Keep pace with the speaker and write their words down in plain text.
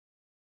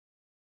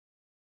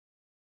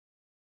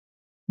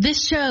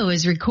This show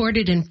is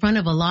recorded in front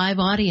of a live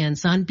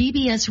audience on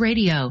BBS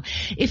Radio.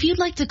 If you'd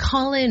like to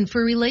call in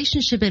for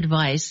relationship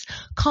advice,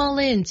 call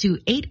in to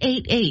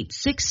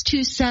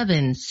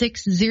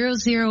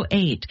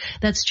 888-627-6008.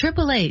 That's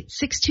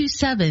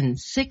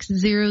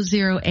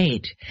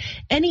 888-627-6008.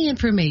 Any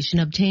information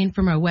obtained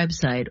from our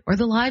website or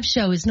the live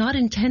show is not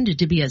intended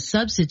to be a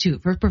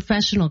substitute for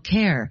professional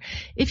care.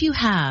 If you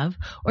have,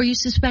 or you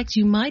suspect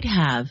you might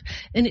have,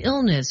 an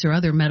illness or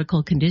other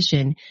medical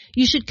condition,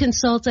 you should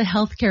consult a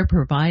healthcare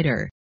provider.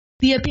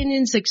 The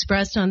opinions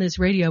expressed on this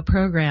radio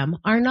program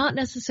are not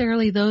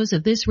necessarily those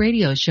of this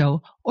radio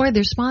show or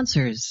their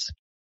sponsors.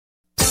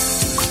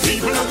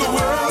 People of the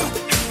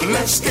world,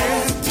 let's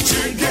get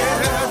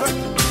together.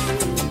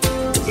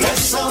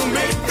 Let's all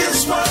make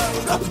this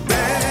world a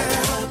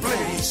better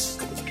place.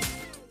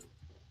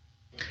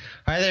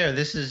 Hi there,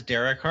 this is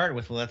Derek Hart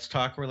with Let's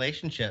Talk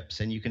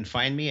Relationships, and you can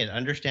find me at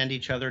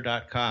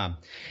understandeachother.com.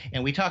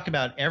 And we talk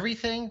about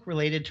everything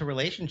related to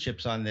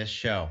relationships on this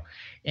show.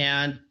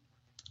 And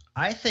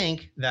I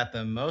think that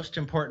the most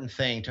important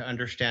thing to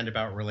understand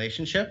about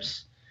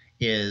relationships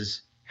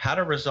is how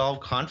to resolve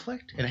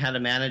conflict and how to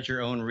manage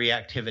your own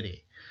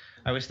reactivity.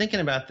 I was thinking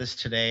about this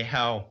today,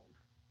 how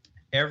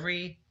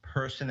every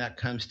person that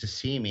comes to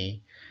see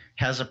me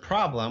has a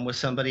problem with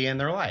somebody in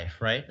their life,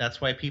 right?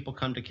 That's why people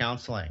come to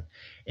counseling.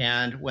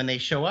 And when they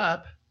show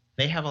up,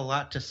 they have a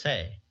lot to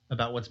say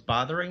about what's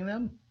bothering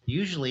them,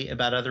 usually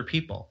about other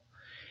people.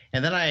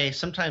 And then I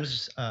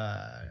sometimes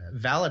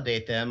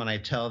validate them and I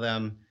tell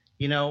them,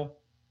 you know,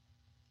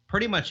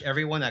 pretty much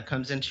everyone that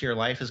comes into your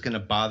life is going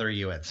to bother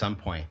you at some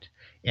point.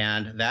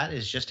 And that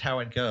is just how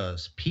it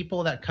goes.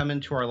 People that come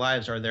into our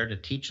lives are there to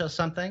teach us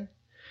something,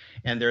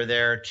 and they're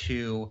there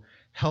to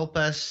help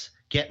us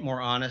get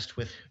more honest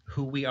with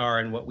who we are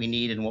and what we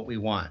need and what we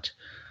want.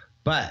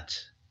 But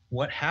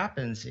what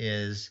happens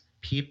is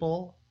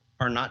people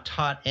are not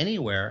taught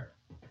anywhere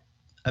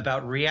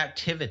about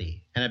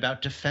reactivity and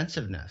about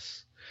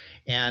defensiveness.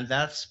 And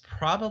that's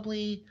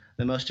probably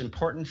the most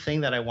important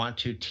thing that I want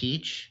to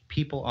teach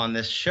people on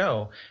this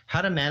show,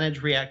 how to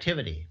manage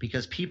reactivity,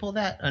 because people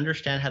that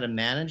understand how to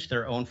manage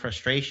their own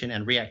frustration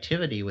and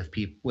reactivity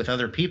with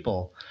other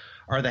people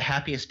are the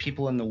happiest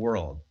people in the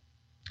world.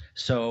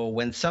 So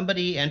when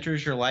somebody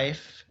enters your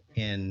life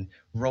in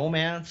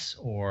romance,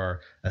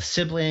 or a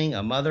sibling,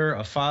 a mother,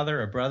 a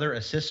father, a brother,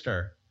 a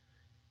sister,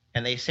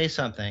 and they say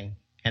something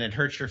and it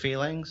hurts your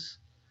feelings,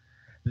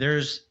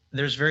 there's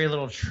very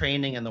little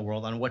training in the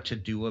world on what to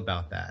do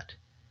about that.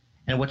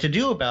 And what to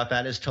do about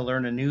that is to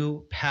learn a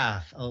new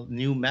path, a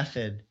new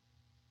method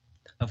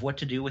of what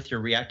to do with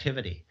your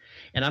reactivity.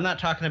 And I'm not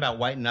talking about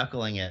white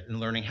knuckling it and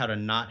learning how to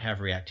not have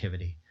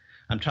reactivity.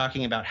 I'm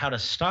talking about how to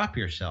stop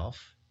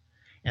yourself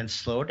and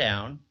slow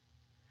down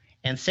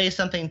and say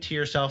something to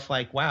yourself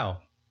like, wow,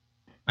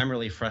 I'm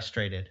really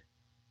frustrated.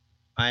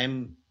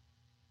 I'm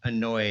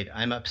annoyed.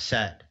 I'm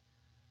upset.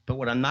 But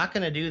what I'm not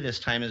going to do this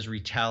time is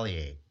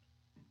retaliate.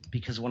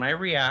 Because when I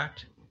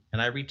react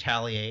and I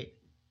retaliate,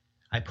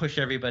 I push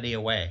everybody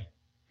away.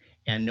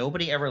 And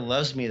nobody ever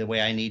loves me the way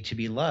I need to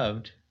be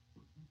loved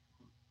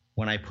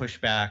when I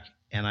push back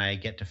and I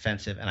get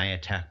defensive and I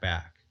attack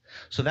back.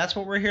 So that's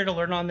what we're here to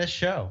learn on this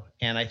show.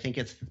 And I think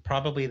it's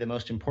probably the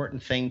most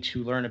important thing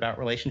to learn about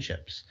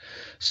relationships.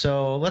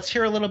 So let's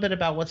hear a little bit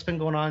about what's been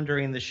going on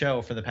during the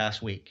show for the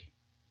past week.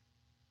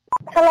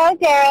 Hello,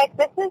 Derek.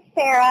 This is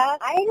Sarah.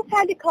 I just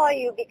had to call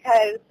you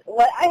because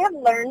what I have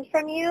learned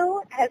from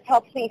you has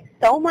helped me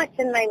so much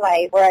in my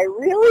life, where I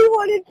really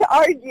wanted to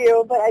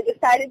argue, but I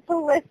decided to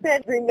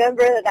listen,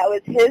 remember that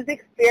was his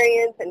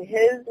experience and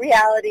his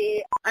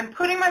reality. I'm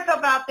putting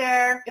myself out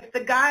there. If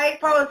the guy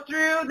follows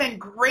through, then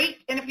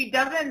great. And if he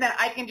doesn't, then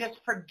I can just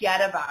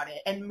forget about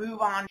it and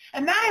move on.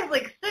 And that is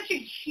like such a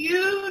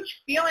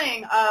huge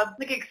feeling of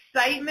like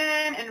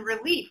excitement and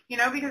relief, you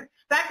know, because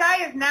that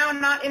guy is now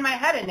not in my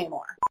head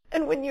anymore.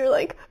 And when you're,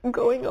 like,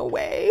 going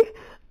away,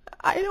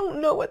 I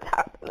don't know what's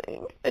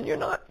happening, and you're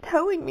not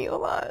telling me a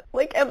lot.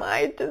 Like, am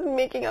I just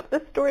making up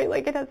this story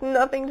like it has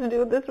nothing to do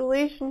with this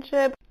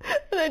relationship?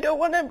 And I don't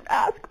want to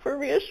ask for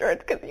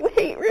reassurance because you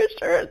hate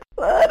reassurance.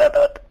 I don't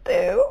know what to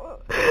do.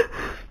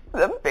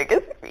 The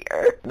biggest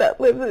fear that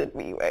lives in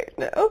me right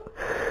now.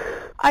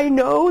 I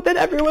know that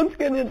everyone's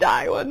going to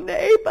die one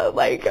day, but,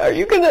 like, are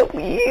you going to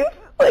leave?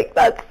 Like,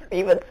 that's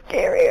even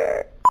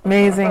scarier.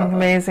 Amazing,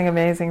 amazing,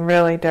 amazing.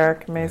 Really,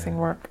 Derek, amazing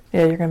work.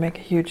 Yeah, you're going to make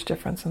a huge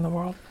difference in the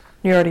world.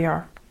 You already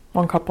are,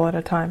 one couple at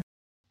a time.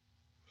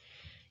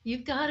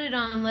 You've got it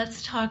on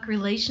Let's Talk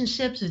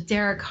Relationships with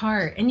Derek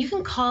Hart. And you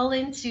can call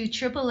into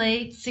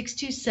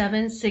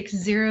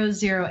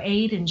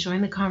 888-627-6008 and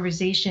join the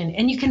conversation.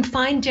 And you can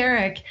find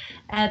Derek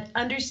at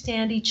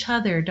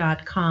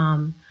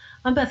understandeachother.com.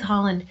 I'm Beth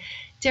Holland.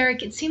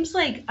 Derek, it seems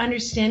like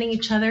understanding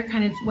each other,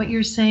 kind of what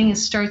you're saying,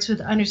 is starts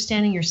with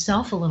understanding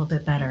yourself a little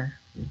bit better.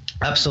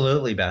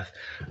 Absolutely, Beth.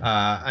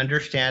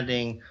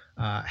 Understanding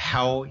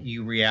how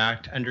you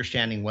react,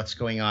 understanding what's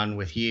going on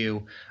with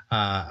you.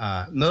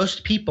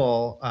 Most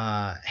people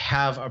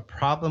have a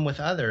problem with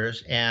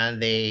others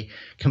and they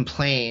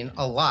complain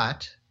a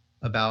lot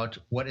about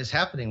what is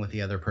happening with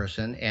the other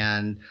person.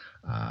 And,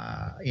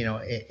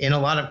 in a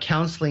lot of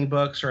counseling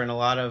books or in a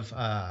lot of,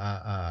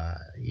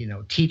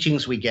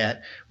 teachings we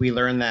get, we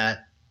learn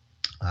that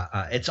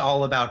it's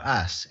all about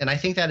us. And I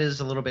think that is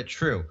a little bit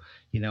true.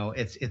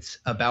 It's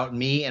about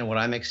me and what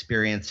I'm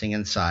experiencing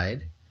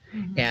inside.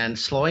 Mm-hmm. And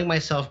slowing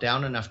myself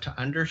down enough to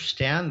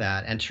understand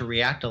that and to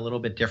react a little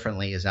bit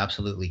differently is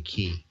absolutely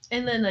key.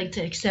 And then to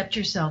accept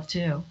yourself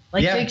too.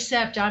 To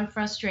accept I'm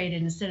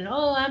frustrated instead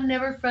of, I'm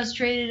never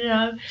frustrated.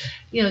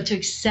 To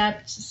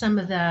accept some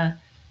of the,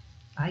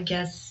 I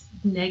guess,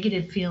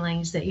 negative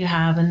feelings that you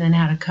have and then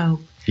how to cope.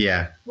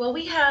 Yeah. Well,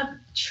 we have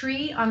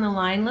Tree on the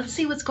line. Let's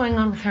see what's going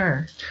on with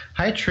her.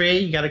 Hi, Tree.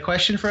 You got a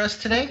question for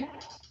us today?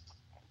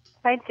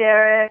 Hi,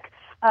 Derek.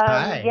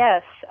 Hi.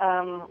 Yes.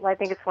 I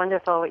think it's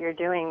wonderful what you're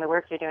doing, the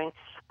work you're doing.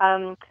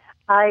 The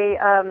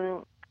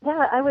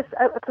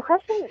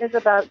question is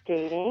about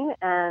dating,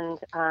 and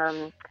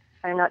I'm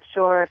not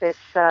sure if it's,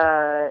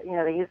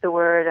 they use the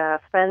word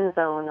friend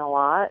zone a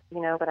lot,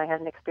 but I had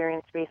an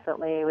experience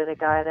recently with a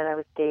guy that I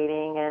was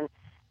dating, and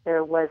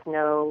there was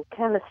no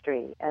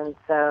chemistry. And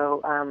so,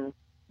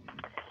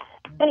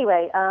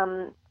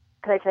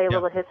 could I tell you a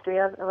little bit of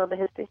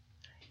history?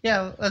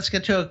 Yeah, let's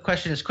get to a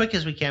question as quick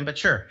as we can, but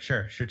sure.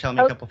 Tell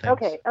me a couple things.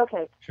 Okay.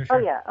 Sure. Oh,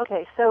 yeah,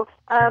 okay. So,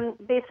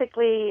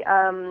 basically,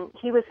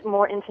 he was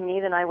more into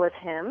me than I was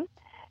him.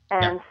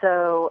 And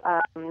so,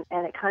 and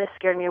it kind of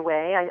scared me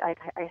away. I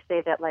say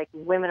that,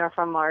 women are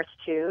from Mars,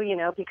 too,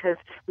 because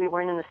we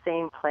weren't in the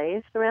same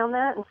place around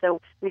that. And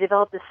so we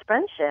developed this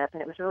friendship,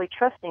 and it was really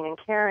trusting and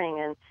caring.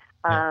 And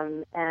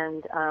I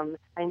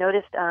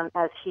noticed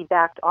as he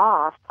backed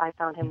off, I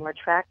found him more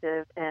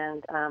attractive,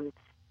 and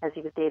as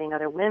he was dating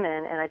other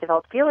women, and I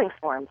developed feelings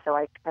for him, so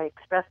I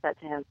expressed that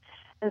to him.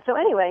 And so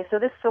anyway, so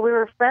we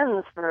were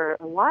friends for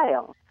a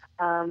while.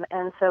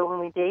 And so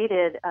when we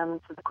dated, so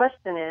the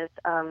question is,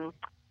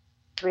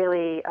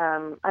 really,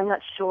 I'm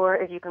not sure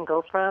if you can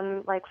go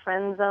from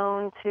friend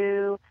zone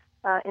to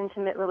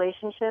intimate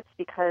relationships,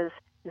 because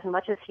as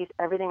much as he's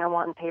everything I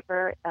want in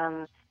paper,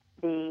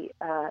 the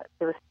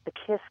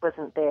kiss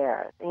wasn't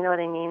there. You know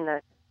what I mean?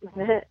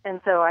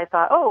 And so I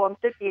thought, I'm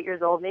 58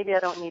 years old. Maybe I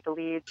don't need to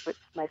lead with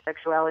my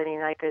sexuality,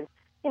 and I could,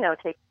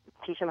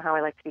 teach him how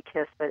I like to be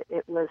kissed. But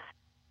it was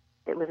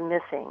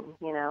missing,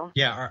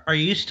 Yeah. Are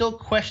you still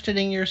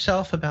questioning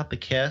yourself about the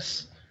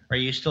kiss? Are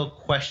you still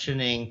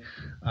questioning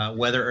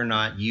whether or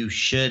not you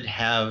should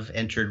have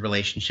entered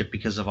relationship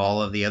because of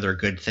all of the other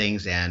good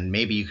things, and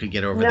maybe you could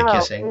get over the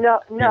kissing?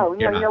 No.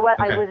 You know what?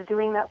 Okay. I was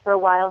doing that for a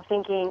while,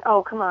 thinking,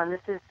 come on, this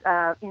is,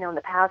 in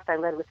the past I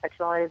led with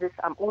sexuality.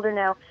 I'm older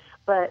now.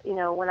 But,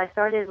 when I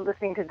started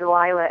listening to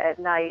Delilah at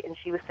night, and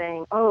she was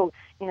saying,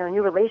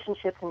 new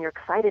relationships, and you're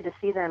excited to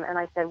see them. And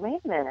I said,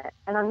 wait a minute.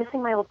 And I'm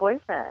missing my old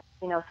boyfriend,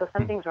 so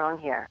something's wrong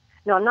here.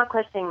 No, I'm not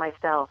questioning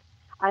myself.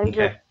 I'm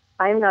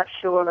not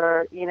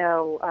sure,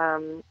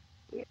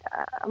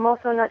 I'm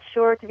also not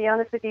sure, to be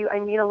honest with you. I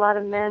meet a lot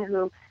of men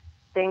who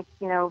think,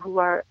 who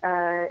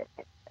are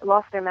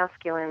lost their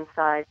masculine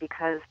side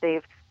because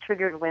they've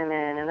triggered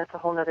women, and that's a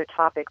whole other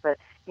topic. But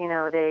they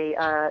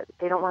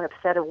don't want to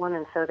upset a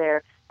woman, so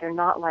they're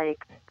not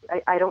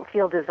I don't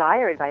feel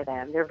desired by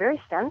them. They're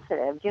very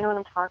sensitive. Do you know what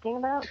I'm talking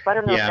about? So I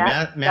don't know if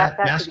that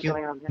could be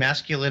going on there.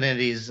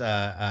 Masculinity's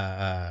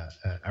a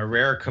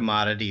rare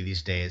commodity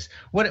these days.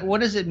 What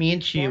does it mean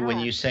to you when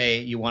you say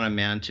you want a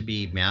man to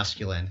be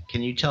masculine?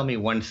 Can you tell me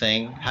one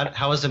thing?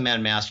 How is a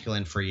man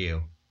masculine for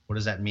you? What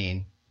does that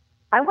mean?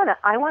 I want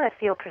to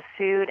feel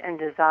pursued and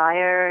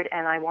desired,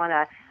 and I don't want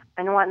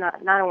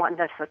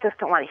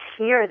to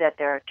hear that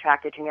they're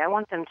attracted to me. I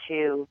want them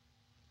to.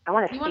 I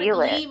want to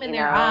feel it. In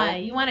their eye.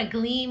 You want to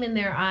gleam in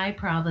their eye,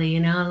 probably.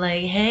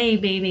 Hey,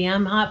 baby,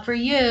 I'm hot for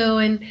you.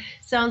 And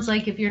sounds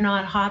like if you're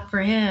not hot for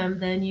him,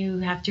 then you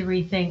have to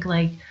rethink.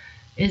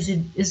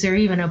 Is there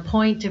even a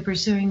point to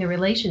pursuing the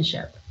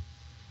relationship?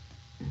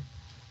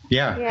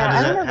 Yeah.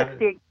 I don't know I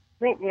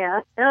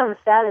don't know if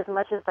that as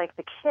much as the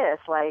kiss.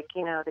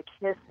 The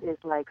kiss is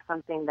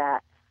something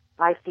that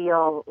I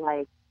feel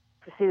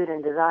pursued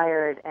and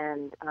desired,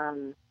 and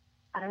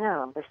I don't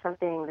know. There's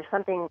something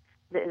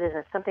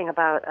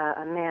about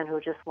a man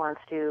who just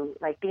wants to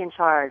be in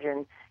charge,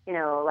 and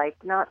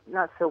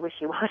not so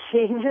wishy-washy.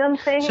 You know what I'm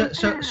saying?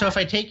 So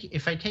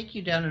if I take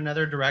you down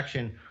another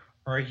direction,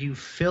 are you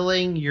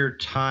filling your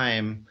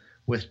time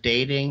with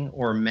dating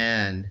or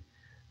men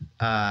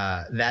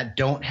that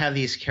don't have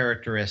these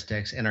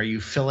characteristics, and are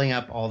you filling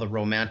up all the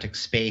romantic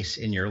space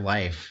in your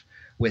life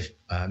with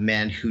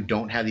men who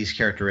don't have these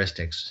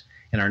characteristics,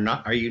 and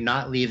are you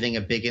not leaving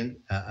a big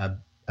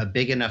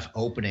enough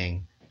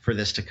opening for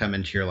this to come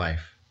into your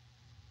life?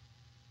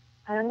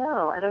 I don't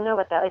know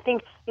about that. I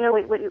think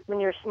when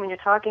you're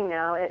talking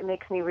now, it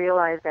makes me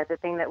realize that the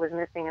thing that was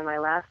missing in my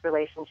last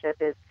relationship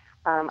is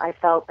I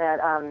felt that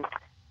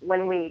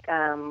when we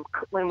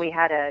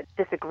had a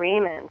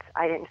disagreement,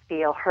 I didn't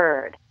feel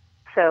heard.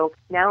 So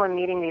now I'm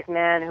meeting these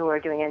men who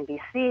are doing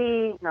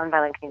NVC,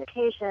 nonviolent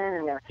communication,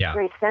 and they're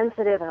very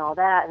sensitive and all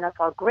that, and that's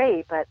all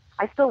great. But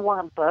I still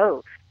want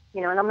both.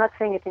 And I'm not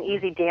saying it's an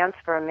easy dance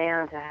for a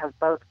man to have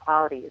both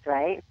qualities,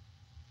 right?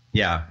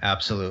 Yeah,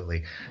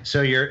 absolutely.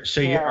 So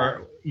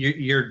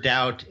your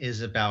doubt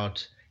is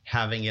about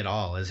having it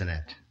all, isn't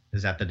it?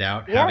 Is that the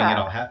doubt? Yeah. Having it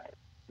all.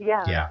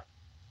 Yeah.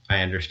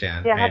 I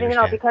understand. Yeah, having it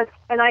all, because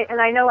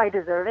I know I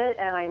deserve it,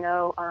 and I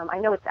know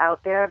it's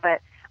out there,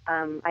 but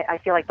I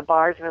feel like the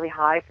bar is really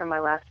high from my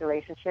last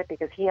relationship,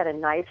 because he had a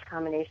nice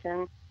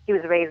combination. He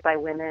was raised by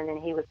women,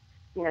 and he was,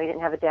 he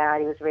didn't have a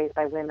dad. He was raised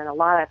by women. A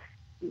lot of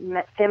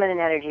feminine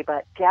energy,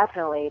 but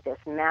definitely this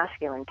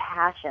masculine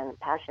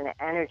passionate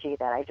energy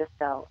that I just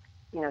felt,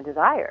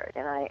 desired.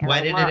 Why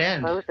did it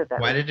end? Why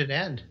did it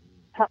end?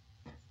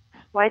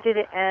 Why did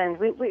it end?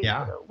 We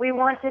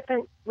want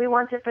different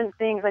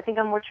things. I think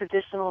I'm more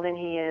traditional than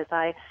he is.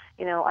 I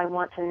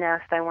want to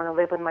nest. I want to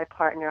live with my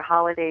partner.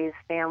 Holidays,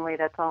 family,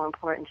 that's all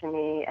important to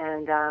me.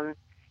 And I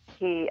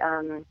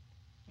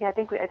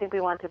think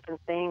we want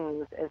different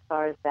things as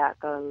far as that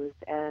goes.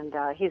 And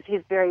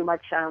he's very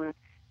much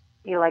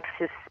he likes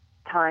his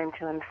time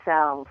to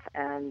himself,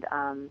 and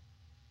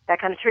that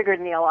kind of triggered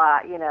me a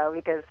lot,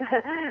 because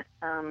it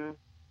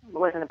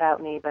wasn't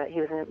about me, but he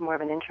was more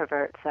of an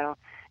introvert. So.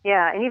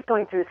 Yeah, and he's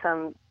going through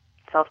some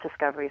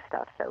self-discovery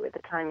stuff, so the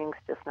timing's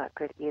just not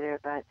good either.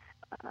 But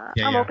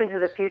I'm open to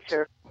the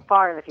future,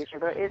 far in the future,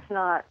 but it's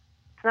not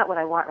what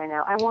I want right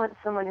now. I want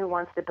someone who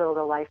wants to build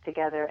a life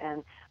together,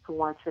 and who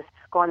wants to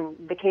go on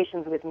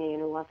vacations with me,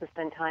 and who wants to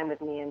spend time with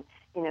me, and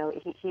so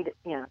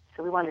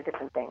we wanted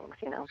different things,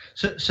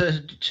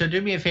 So do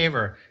me a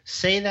favor,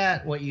 say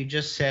what you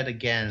just said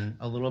again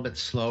a little bit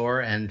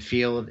slower, and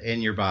feel it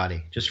in your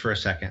body just for a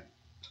second.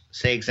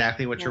 Say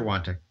exactly what you're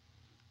wanting.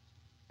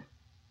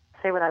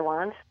 Say what I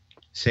want.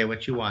 Say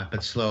what you want,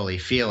 but slowly.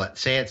 Feel it.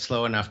 Say it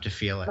slow enough to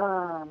feel it.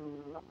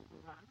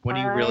 What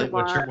do you really?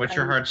 What's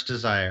your heart's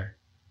desire?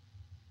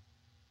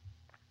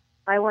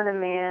 I want a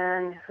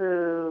man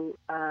who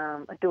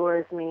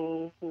adores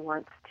me. He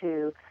wants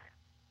to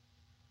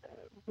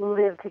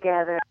live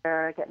together,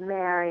 get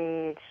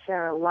married,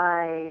 share a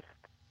life,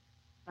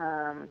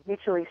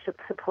 mutually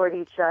support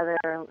each other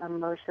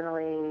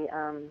emotionally.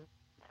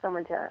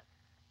 Someone to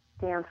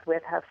dance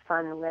with, have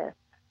fun with,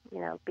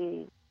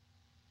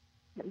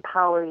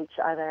 empower each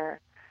other,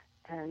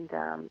 and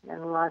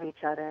love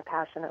each other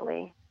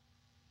passionately.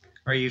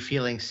 Are you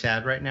feeling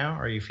sad right now,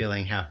 or are you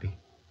feeling happy?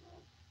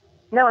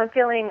 No, I'm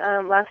feeling,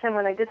 last time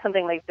when I did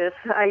something like this,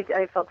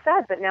 I felt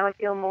sad, but now I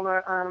feel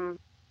more,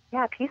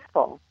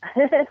 peaceful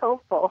and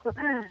hopeful.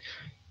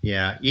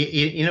 Yeah.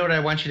 You know what I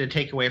want you to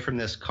take away from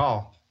this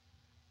call?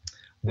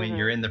 When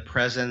you're in the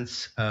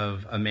presence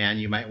of a man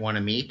you might want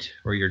to meet,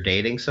 or you're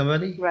dating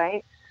somebody.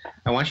 Right.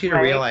 I want you to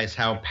realize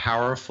how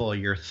powerful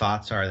your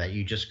thoughts are that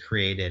you just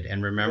created,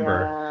 and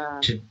remember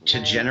to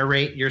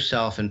generate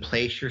yourself and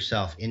place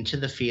yourself into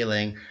the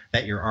feeling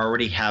that you're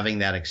already having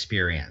that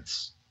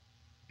experience.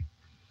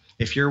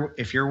 If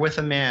you're with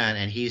a man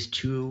and he's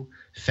too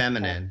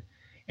feminine,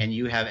 and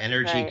you have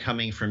energy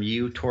coming from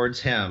you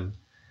towards him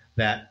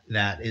that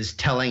is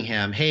telling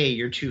him, hey,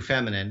 you're too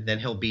feminine, then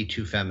he'll be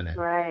too feminine.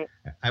 Right.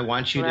 I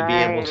want you to be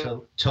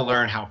able to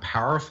learn how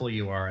powerful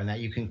you are, and that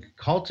you can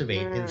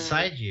cultivate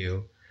inside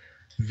you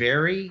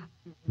very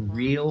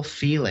real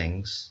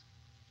feelings,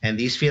 and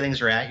these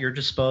feelings are at your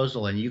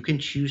disposal, and you can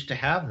choose to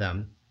have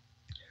them,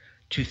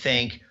 to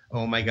think,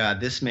 oh my God,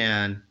 this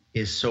man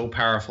is so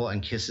powerful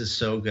and kisses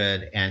so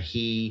good, and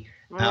he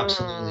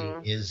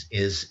absolutely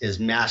is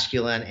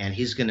masculine, and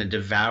he's going to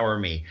devour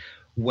me.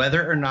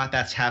 Whether or not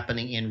that's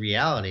happening in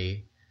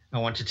reality, I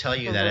want to tell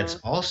you that it's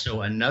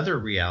also another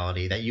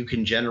reality, that you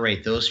can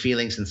generate those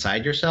feelings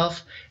inside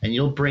yourself, and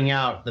you'll bring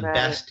out the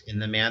best in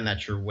the man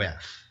that you're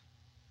with.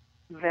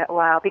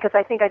 Wow, because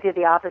I think I did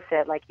the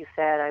opposite, like you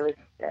said. It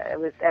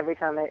was every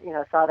time I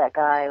saw that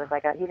guy, I was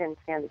like, he didn't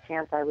stand a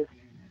chance. I was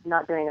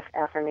not doing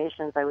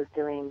affirmations. I was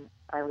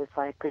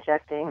like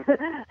projecting. This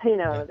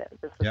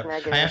was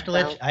negative. I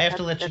have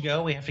to let you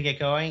go. We have to get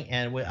going,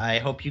 and I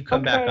hope you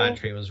come back on,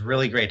 Tree. It was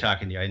really great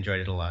talking to you. I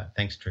enjoyed it a lot.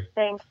 Thanks, Tree.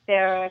 Thanks,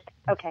 Derek.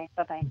 Okay,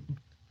 bye-bye.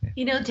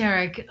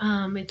 Derek,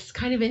 it's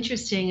kind of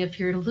interesting if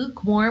you're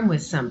lukewarm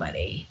with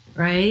somebody,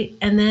 right?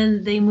 And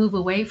then they move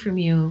away from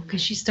you,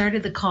 because she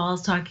started the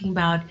calls talking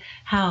about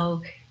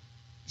how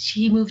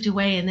she moved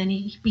away and then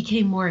he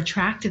became more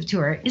attractive to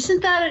her.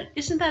 Isn't that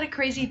a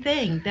crazy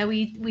thing that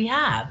we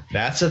have?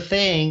 That's a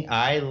thing.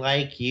 I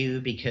like you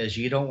because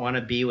you don't want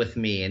to be with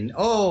me. And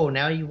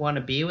now you want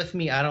to be with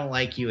me? I don't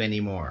like you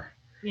anymore.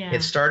 Yeah.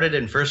 It started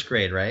in first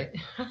grade, right?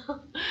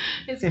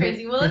 It's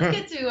crazy. Well, let's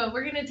get to it.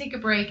 We're going to take a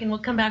break, and we'll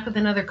come back with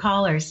another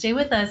caller. Stay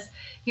with us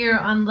here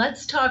on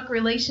Let's Talk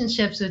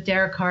Relationships with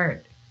Derek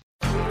Hart.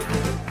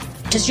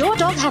 Does your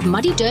dog have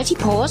muddy, dirty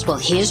paws? Well,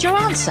 here's your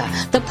answer.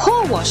 The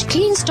Paw Wash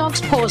cleans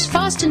dogs' paws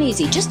fast and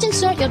easy. Just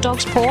insert your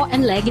dog's paw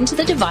and leg into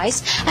the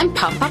device and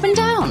pump up and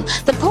down.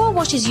 The Paw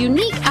Wash's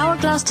unique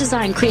hourglass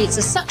design creates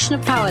a suction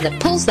of power that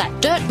pulls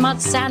that dirt,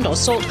 mud, sand, or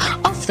salt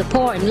off the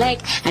paw and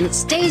leg, and it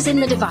stays in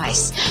the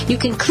device. You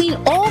can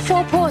clean all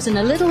 4 paws in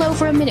a little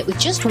over a minute with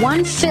just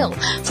one fill.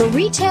 For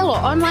retail or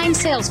online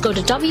sales, go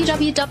to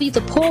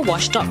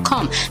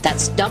www.thepawwash.com.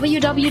 That's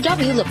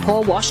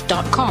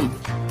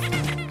www.thepawwash.com.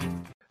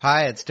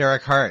 Hi, it's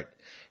Derek Hart.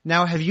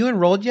 Now, have you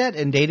enrolled yet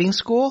in dating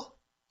school?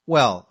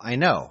 Well, I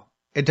know.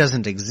 It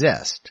doesn't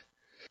exist.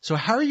 So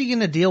how are you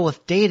going to deal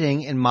with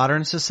dating in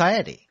modern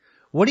society?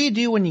 What do you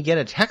do when you get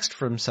a text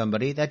from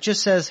somebody that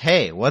just says,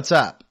 "Hey, what's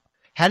up?"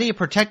 How do you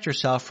protect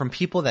yourself from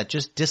people that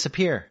just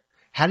disappear?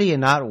 How do you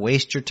not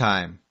waste your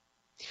time?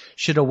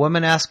 Should a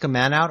woman ask a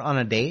man out on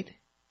a date?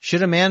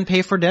 Should a man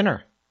pay for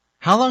dinner?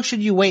 How long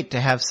should you wait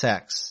to have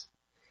sex?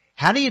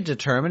 How do you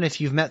determine if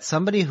you've met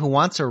somebody who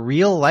wants a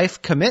real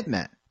life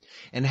commitment?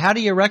 And how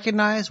do you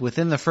recognize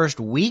within the first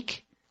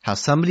week how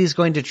somebody's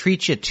going to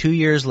treat you 2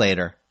 years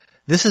later?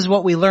 This is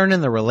what we learn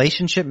in the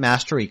Relationship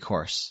Mastery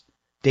course.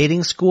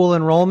 Dating school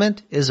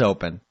enrollment is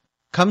open.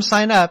 Come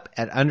sign up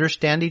at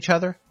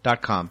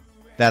understandeachother.com.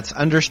 That's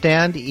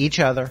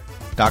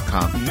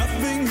understandeachother.com.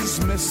 Nothing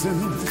is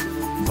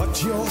missing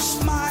but your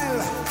smile.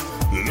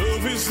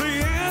 Love is the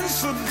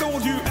answer,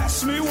 don't you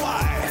ask me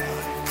why.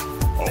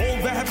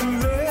 All that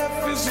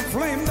left is a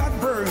flame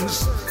that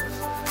burns.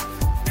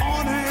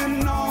 On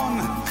and on,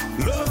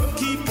 love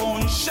keep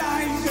on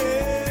shining.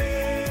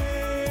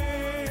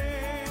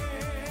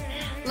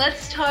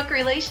 Let's talk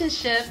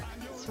relationships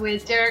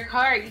with Derek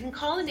Hart. You can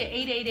call into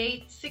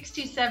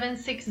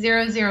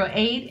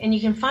 888-627-6008, and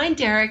you can find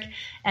Derek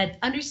at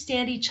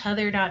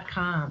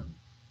understandeachother.com.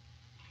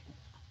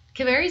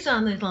 Kaveri's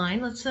on the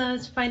line. Let's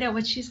find out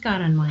what she's got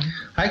on mind.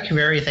 Hi,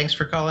 Kaveri. Thanks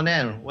for calling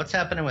in. What's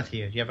happening with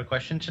you? Do you have a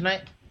question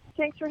tonight?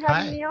 Thanks for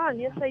having me on.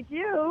 Yes, I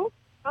do.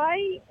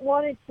 I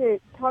wanted to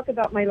talk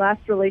about my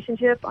last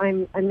relationship.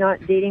 I'm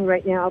not dating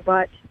right now,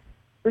 but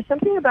there's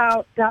something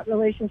about that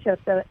relationship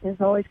that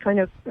has always kind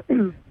of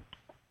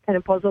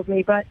puzzled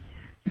me. But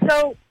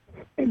so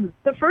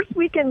the first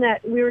weekend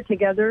that we were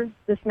together,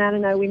 this man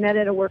and I, we met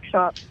at a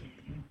workshop,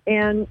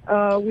 and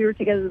we were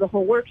together the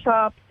whole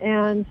workshop.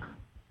 And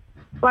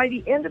by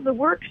the end of the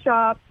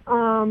workshop,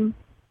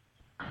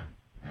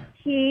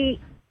 he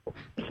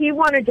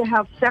wanted to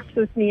have sex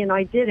with me, and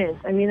I didn't.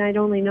 I mean, I'd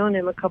only known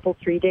him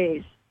 3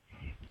 days.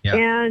 Yeah.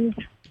 And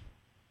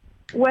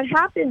what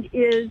happened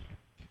is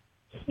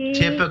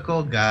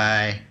Typical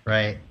guy,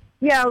 right?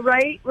 Yeah,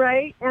 right.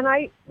 And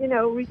I,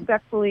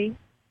 respectfully,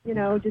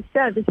 just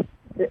said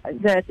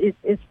that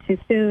it's too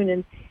soon.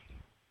 And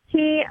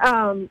he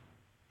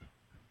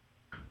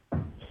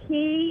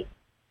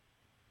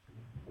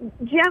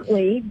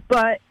gently,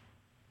 but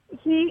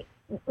he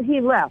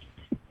left.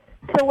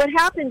 So what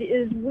happened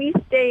is we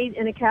stayed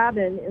in a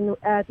cabin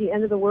at the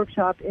end of the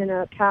workshop, in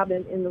a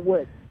cabin in the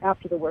woods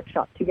after the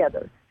workshop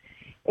together.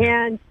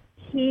 And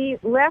he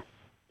left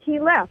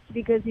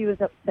because he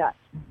was upset.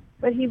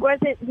 But he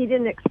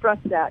didn't express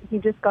that. He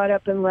just got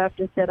up and left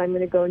and said, "I'm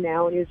going to go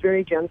now." And he was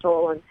very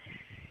gentle. And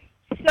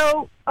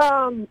so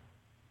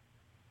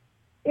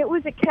it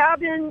was a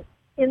cabin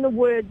in the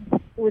woods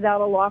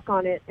without a lock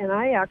on it, and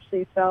I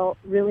actually felt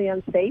really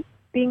unsafe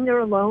being there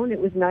alone. It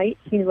was night.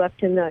 He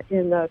left in the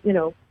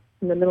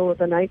middle of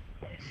the night.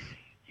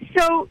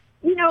 So,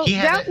 he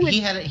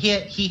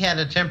had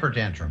a temper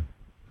tantrum.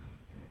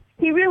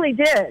 He really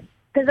did.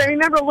 Because I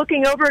remember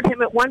looking over at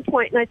him at one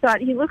point, and I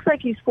thought, he looks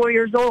like he's 4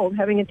 years old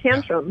having a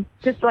tantrum,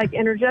 just like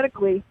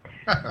energetically.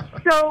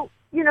 So,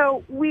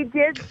 we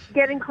did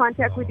get in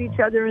contact with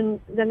each other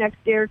in the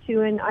next day or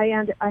two, and I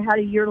had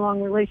a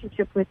year-long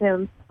relationship with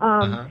him.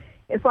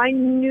 If I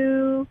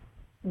knew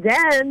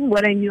then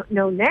what I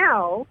know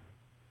now,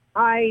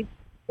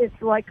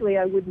 it's likely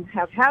I wouldn't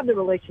have had the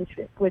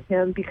relationship with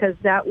him, because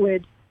I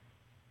would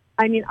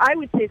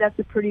say that's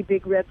a pretty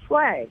big red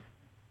flag.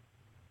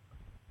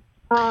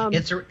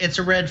 It's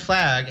a red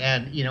flag,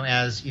 and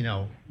as you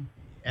know,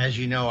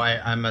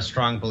 I'm a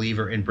strong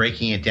believer in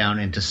breaking it down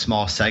into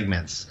small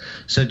segments.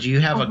 So do you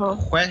have a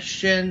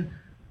question?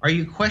 Are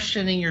you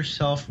questioning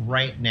yourself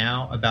right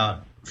now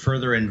about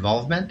further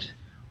involvement,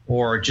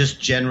 or just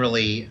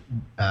generally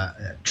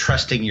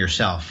trusting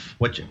yourself?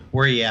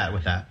 Where are you at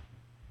with that?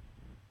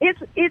 It's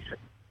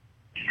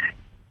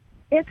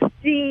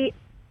the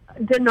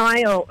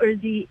denial, or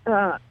the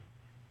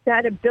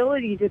that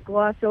ability to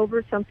gloss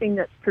over something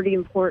that's pretty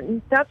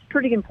important. That's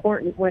pretty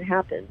important, what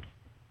happened.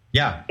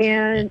 Yeah.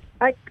 And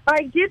I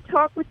did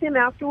talk with him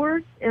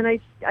afterwards, and I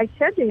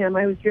said to him,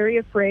 I was very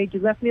afraid. You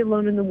left me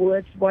alone in the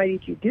woods. Why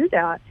did you do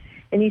that?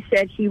 And he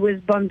said he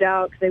was bummed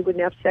out because they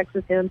wouldn't have sex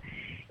with him.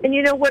 And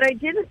what I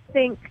didn't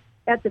think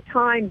at the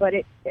time, but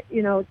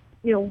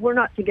we're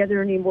not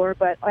together anymore,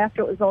 but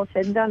after it was all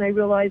said and done, I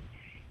realized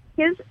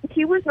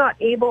he was not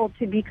able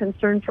to be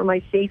concerned for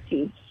my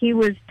safety. He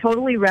was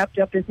totally wrapped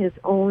up in his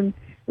own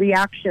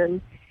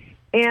reaction.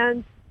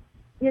 And,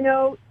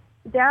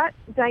 that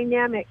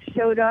dynamic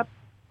showed up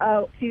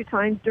a few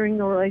times during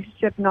the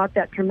relationship, not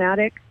that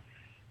dramatic.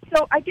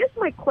 So I guess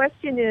my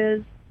question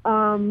is,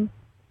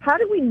 how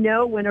do we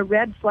know when a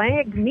red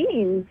flag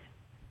means?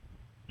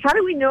 How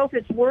do we know if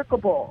it's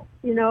workable?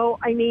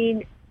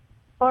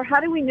 Or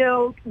how do we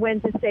know when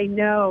to say,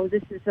 no,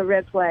 this is a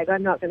red flag,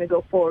 I'm not going to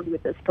go forward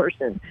with this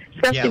person,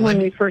 especially when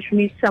we first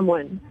meet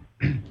someone?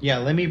 Yeah,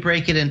 let me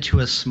break it into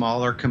a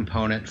smaller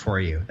component for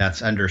you.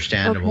 That's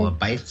understandable.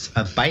 Okay.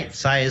 A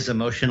bite-sized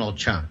emotional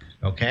chunk,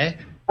 okay?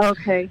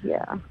 Okay,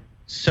 yeah.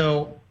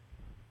 So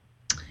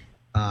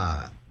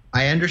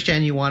I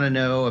understand you want to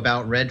know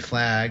about red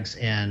flags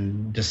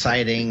and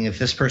deciding if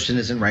this person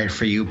isn't right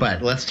for you,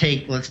 but let's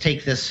take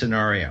this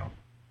scenario.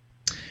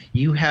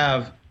 You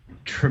have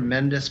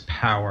tremendous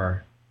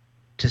power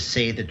to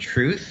say the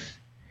truth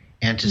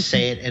and to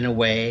say it in a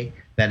way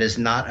that is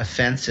not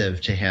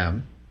offensive to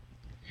him,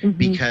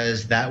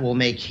 because that will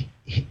make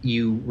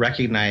you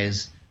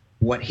recognize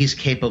what he's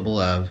capable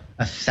of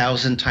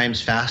 1,000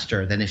 times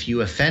faster than if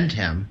you offend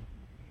him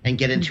and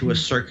get into a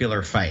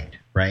circular fight,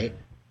 right?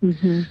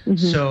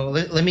 So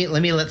let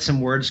me let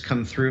some words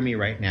come through me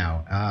right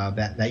now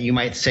that you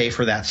might say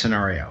for that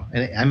scenario.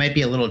 And I might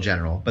be a little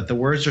general, but the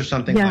words are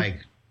something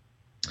like,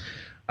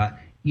 I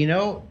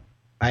know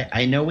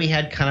we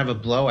had kind of a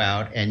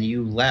blowout and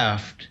you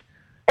left.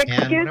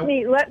 Excuse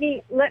me, let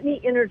me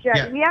interject.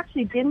 Yeah. We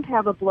actually didn't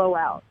have a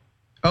blowout.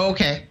 Oh,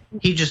 okay.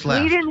 He just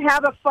left. We didn't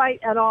have a fight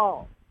at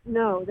all.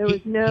 No, there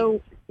was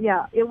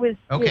it was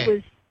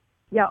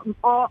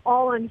all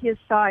on his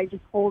side,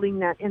 just holding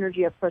that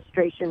energy of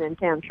frustration and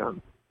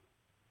tantrum.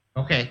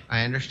 Okay,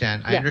 I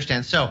understand. I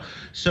understand. So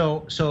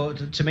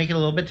to make it a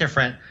little bit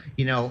different,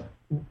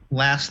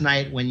 last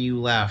night when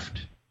you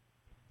left,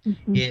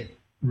 it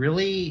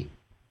really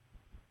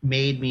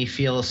made me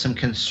feel some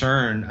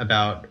concern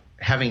about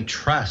having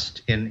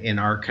trust in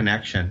our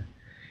connection.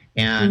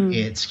 And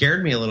it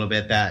scared me a little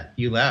bit that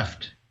you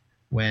left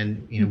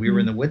when we were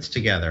in the woods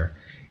together.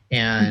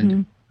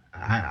 And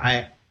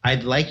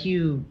I'd like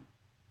you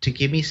to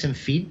give me some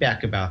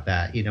feedback about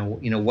that.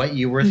 What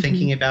you were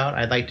thinking about.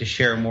 I'd like to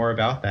share more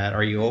about that.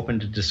 Are you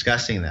open to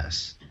discussing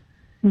this?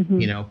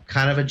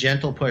 Kind of a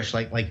gentle push,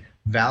 like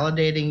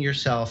validating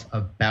yourself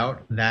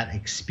about that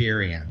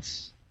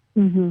experience.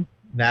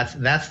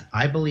 That's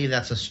I believe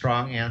that's a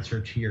strong answer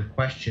to your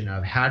question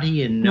of how do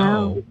you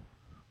know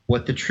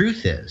what the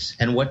truth is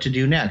and what to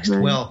do next.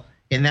 Well,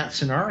 in that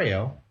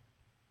scenario,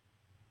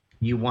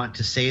 you want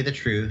to say the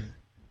truth,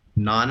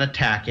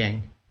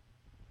 non-attacking,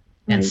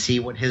 and see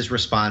what his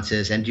response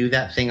is, and do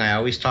that thing I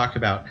always talk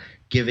about,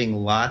 giving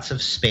lots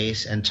of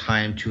space and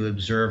time to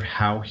observe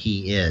how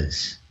he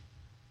is.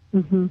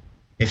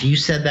 If you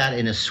said that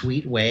in a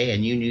sweet way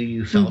and you knew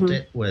you felt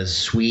it was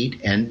sweet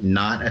and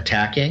not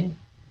attacking,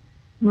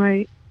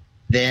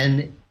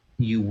 then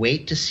you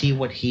wait to see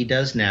what he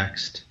does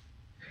next,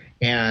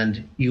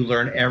 and you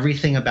learn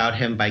everything about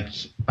him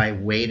by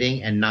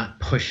waiting and not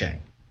pushing.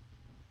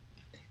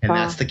 And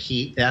that's the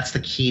key. That's the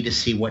key to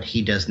see what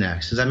he does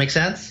next. Does that make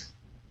sense?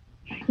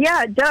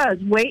 Yeah, it does.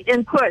 Wait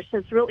and push.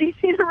 It's real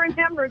easy to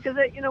remember because,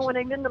 when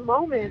I'm in the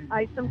moment,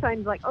 I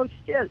sometimes like, oh,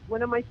 shit,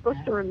 what am I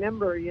supposed to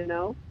remember,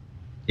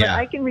 But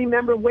I can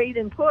remember wait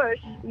and push,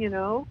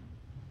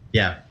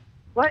 Yeah.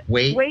 What?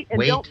 Wait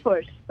and don't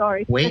push.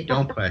 Sorry. Wait,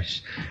 don't push.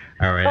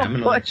 All right, I'm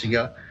going to let you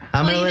go.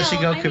 I'm going to let you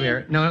go,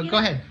 Kaveri. No, go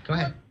ahead. Go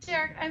ahead.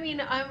 Derek,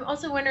 I'm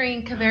also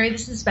wondering, Kaveri,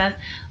 this is Beth,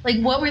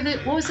 what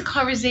was the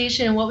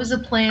conversation and what was the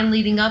plan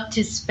leading up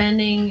to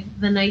spending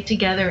the night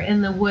together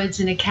in the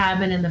woods in a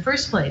cabin in the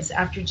first place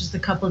after just a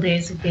couple of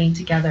days of being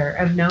together,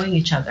 of knowing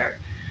each other?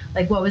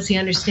 What was the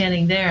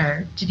understanding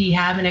there? Did he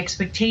have an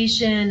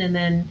expectation, and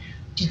then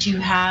did you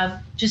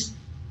have, just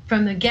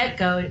from the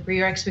get-go, were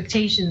your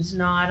expectations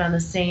not on the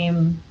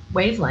same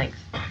wavelength?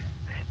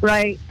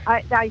 Right.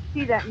 I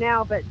see that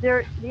now, but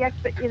the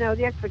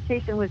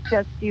expectation was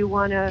just, do you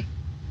want to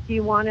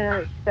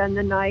spend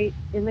the night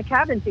in the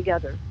cabin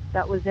together?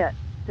 That was it.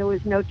 There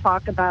was no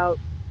talk about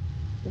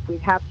if we'd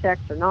have sex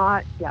or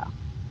not. Yeah.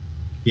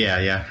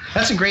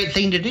 That's a great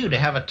thing to do, to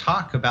have a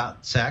talk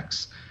about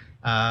sex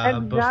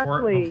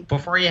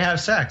before you have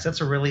sex.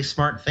 That's a really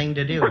smart thing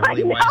to do, a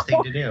really wise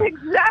thing to do.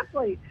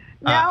 Exactly.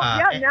 Now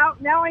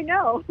I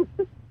know.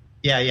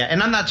 Yeah,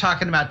 and I'm not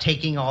talking about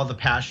taking all the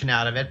passion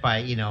out of it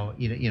by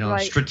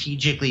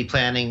strategically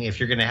planning if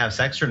you're going to have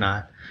sex or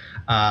not.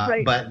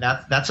 But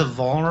that's a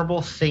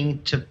vulnerable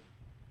thing to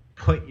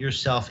put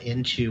yourself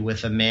into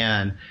with a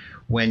man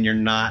when you're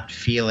not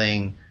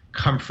feeling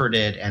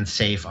comforted and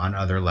safe on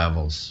other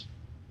levels.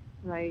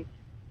 Right.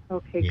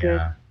 Okay,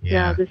 good.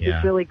 This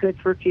is really good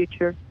for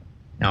future.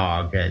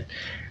 Oh, good.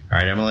 All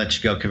right, I'm going to let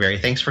you go,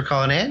 Kaveri. Thanks for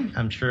calling in.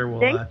 I'm sure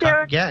we'll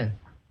talk again.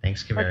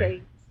 Thanks, Kaveri.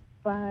 Okay.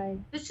 Bye.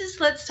 This is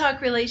Let's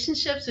Talk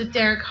Relationships with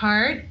Derek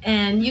Hart,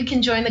 and you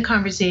can join the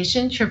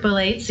conversation,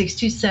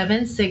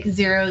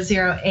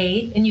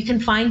 888-627-6008, and you can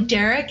find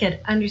Derek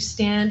at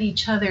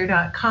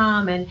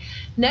understandeachother.com. And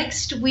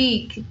next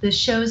week, the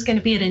show is going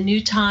to be at a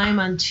new time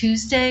on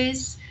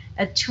Tuesdays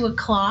at 2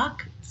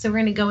 o'clock, so we're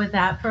going to go with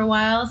that for a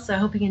while, so I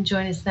hope you can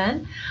join us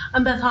then.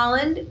 I'm Beth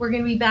Holland. We're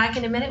going to be back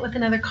in a minute with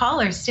another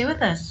caller. Stay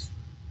with us.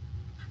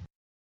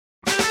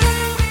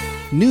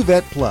 New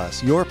Vet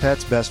Plus, your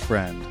pet's best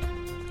friend.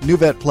 New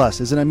Vet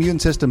Plus is an immune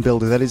system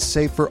builder that is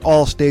safe for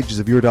all stages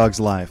of your dog's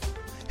life.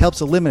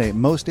 Helps eliminate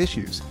most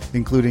issues,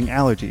 including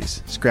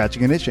allergies,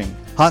 scratching and itching,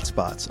 hot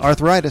spots,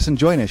 arthritis and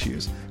joint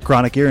issues,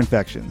 chronic ear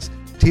infections,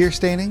 tear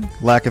staining,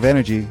 lack of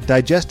energy,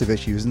 digestive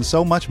issues, and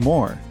so much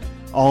more.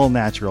 All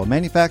natural,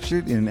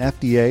 manufactured in an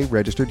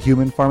FDA-registered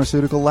human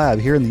pharmaceutical lab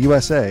here in the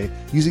USA,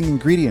 using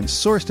ingredients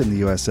sourced in the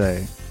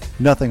USA.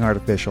 Nothing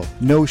artificial,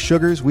 no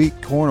sugars, wheat,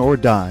 corn, or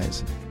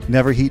dyes.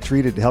 Never heat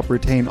treated to help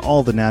retain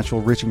all the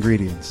natural rich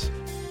ingredients.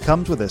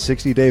 Comes with a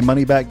 60-day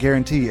money-back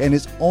guarantee and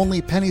is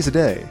only pennies a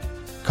day.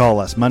 Call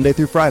us Monday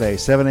through Friday,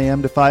 7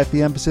 a.m. to 5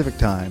 p.m. Pacific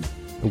Time.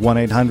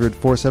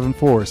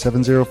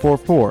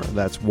 1-800-474-7044.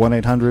 That's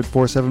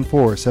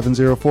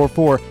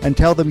 1-800-474-7044. And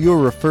tell them you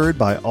were referred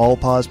by All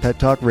Paws Pet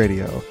Talk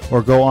Radio.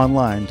 Or go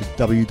online to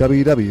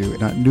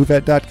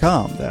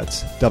www.nuvet.com.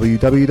 That's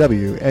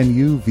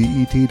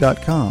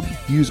www.nuvet.com.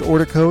 Use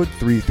order code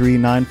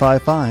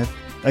 33955.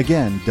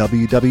 Again,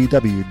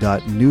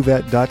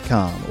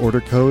 www.nuvet.com.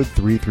 Order code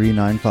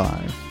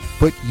 3395.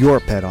 Put your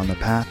pet on the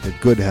path to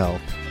good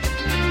health.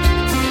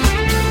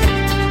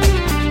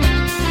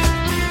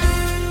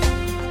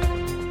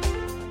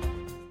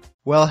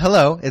 Well,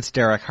 hello, it's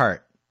Derek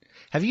Hart.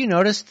 Have you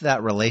noticed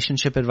that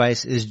relationship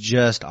advice is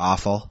just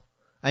awful?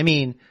 I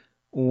mean,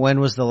 when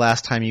was the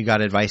last time you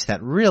got advice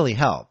that really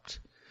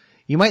helped?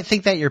 You might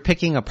think that you're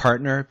picking a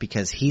partner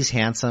because he's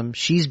handsome,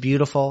 she's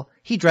beautiful,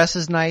 he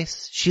dresses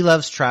nice, she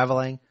loves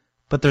traveling,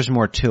 but there's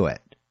more to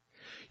it.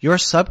 Your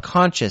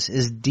subconscious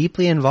is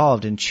deeply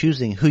involved in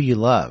choosing who you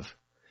love.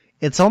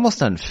 It's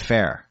almost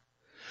unfair.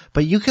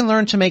 But you can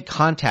learn to make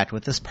contact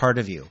with this part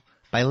of you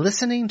by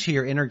listening to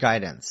your inner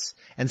guidance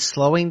and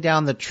slowing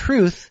down the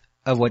truth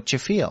of what you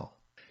feel.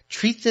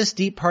 Treat this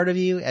deep part of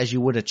you as you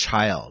would a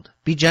child.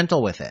 Be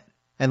gentle with it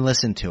and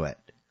listen to it.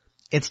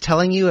 It's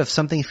telling you if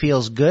something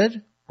feels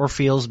good or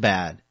feels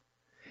bad.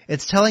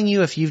 It's telling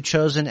you if you've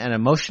chosen an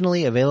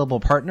emotionally available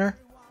partner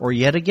or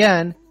yet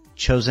again,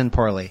 chosen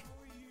poorly.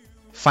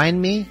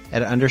 Find me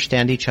at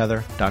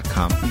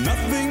understandeachother.com.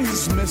 Nothing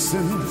is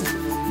missing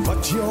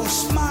but your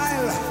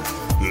smile.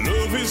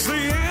 Love is the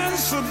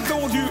answer,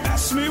 don't you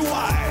ask me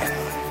why.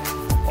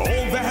 All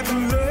that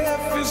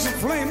left is a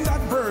flame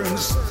that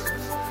burns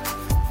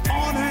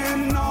on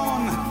and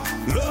on.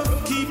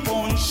 Love keep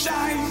on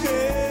shining.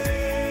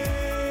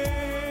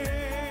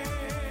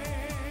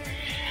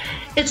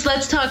 It's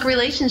Let's Talk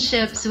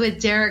Relationships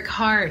with Derek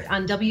Hart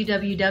on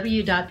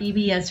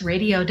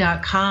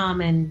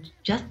www.bbsradio.com. And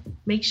just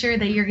make sure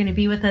that you're going to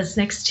be with us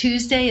next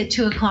Tuesday at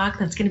 2 o'clock.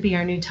 That's going to be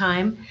our new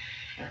time.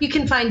 You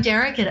can find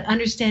Derek at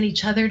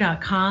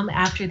understandeachother.com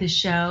after the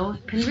show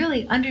and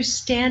really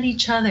understand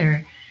each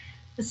other.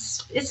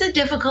 It's a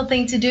difficult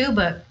thing to do,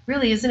 but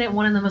really, isn't it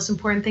one of the most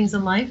important things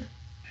in life?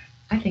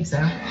 I think so.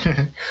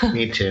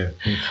 Me too.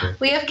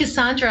 We have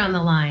Cassandra on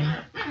the line.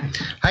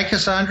 Hi,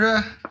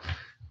 Cassandra.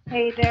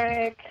 Hey,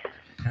 Derek.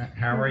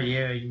 How are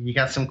you? You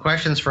got some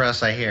questions for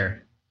us, I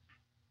hear.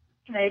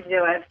 I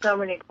do. I have so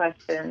many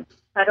questions.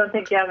 I don't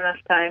think you have enough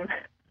time.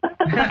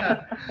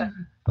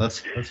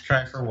 Let's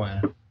try for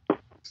one.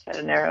 Try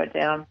to narrow it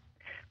down.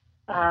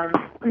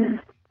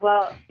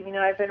 Well,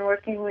 I've been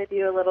working with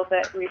you a little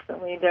bit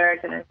recently,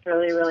 Derek, and it's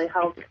really, really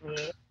helped me.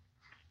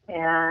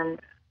 And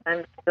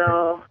I'm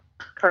still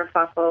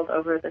kerfuffled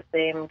over the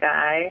same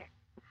guy.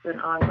 It's an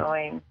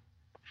ongoing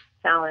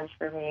challenge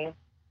for me.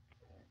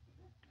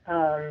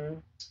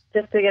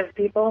 Just to give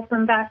people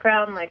some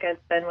background, I've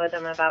been with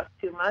him about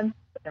 2 months,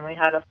 and we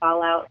had a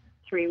fallout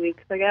 3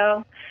 weeks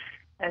ago,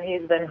 and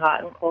he's been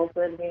hot and cold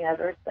with me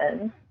ever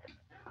since.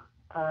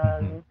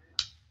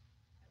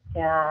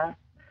 Yeah,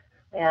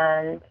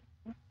 and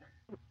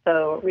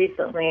so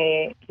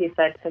recently he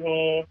said to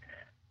me,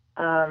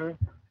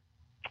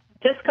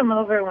 just come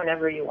over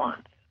whenever you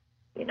want,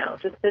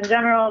 just in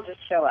general,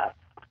 just show up.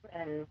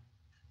 And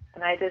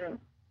I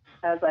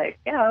was like,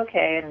 yeah,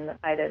 okay, and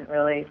I didn't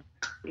really,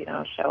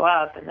 show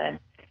up. And then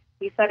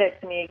he said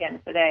it to me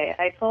again today.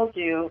 I told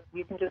you,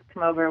 you can just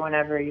come over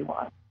whenever you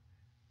want.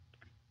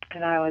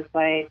 And I was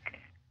like,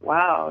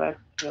 wow, that's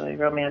really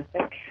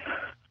romantic.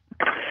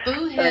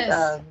 Boo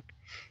hiss.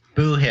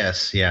 Boo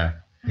hiss, yeah.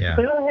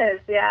 Boo hiss,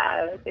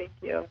 yeah, thank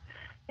you.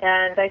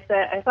 And I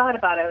thought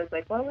about it. I was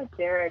like, what would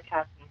Derek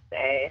have me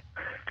say?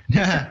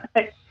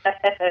 I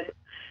said,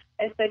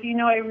 I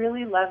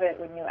really love it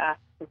when you ask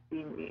to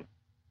see me.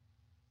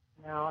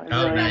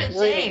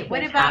 Really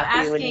what about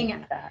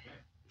asking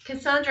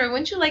Cassandra?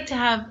 Wouldn't you like to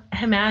have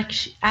him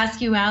ask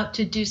you out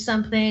to do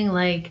something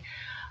like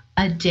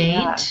a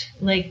date,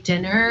 like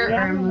dinner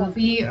or a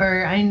movie,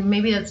 or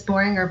maybe that's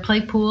boring, or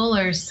play pool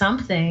or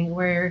something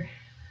where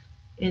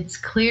it's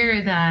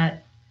clear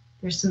that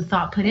there's some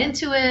thought put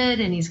into it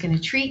and he's going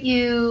to treat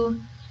you.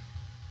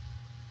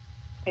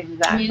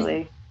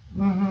 Exactly.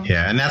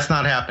 Yeah, and that's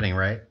not happening,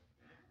 right?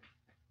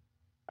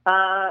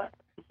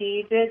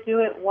 He did do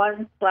it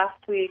once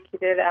last week. He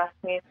did ask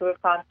me to a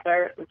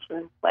concert, which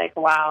was like,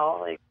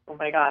 wow, oh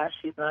my gosh,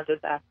 he's not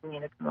just asking me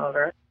to come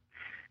over.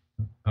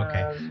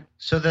 Okay.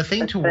 So the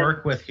thing to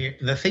work with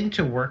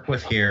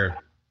here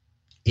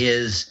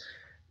is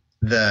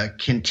the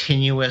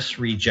continuous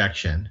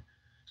rejection.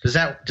 Does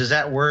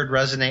that word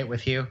resonate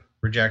with you?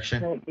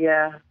 Rejection?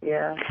 Yeah.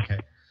 Okay.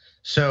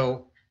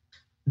 So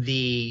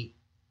the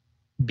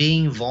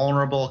being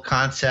vulnerable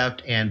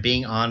concept and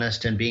being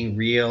honest and being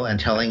real and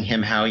telling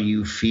him how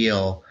you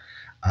feel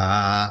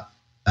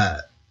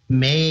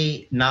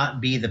may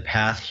not be the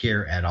path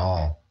here at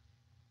all.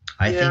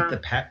 I think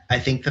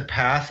the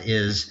path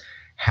is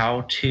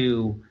how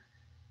to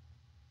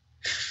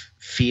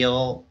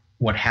feel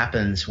what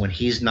happens when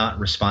he's not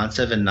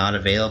responsive and not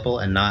available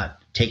and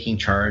not taking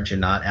charge and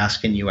not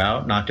asking you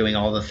out, not doing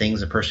all the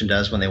things a person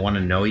does when they want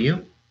to know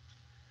you,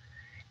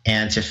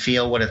 and to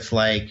feel what it's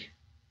like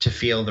to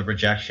feel the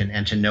rejection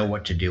and to know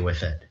what to do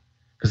with it.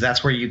 Because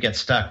that's where you get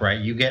stuck,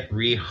 right? You get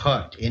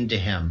re-hooked into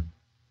him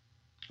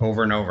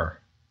over and over.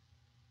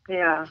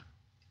 Yeah.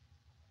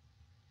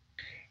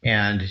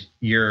 And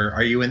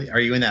are you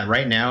in that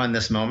right now in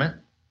this moment?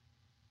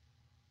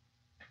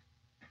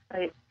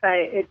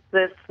 It's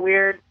this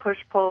weird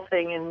push-pull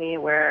thing in me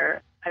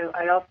where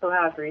I also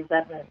have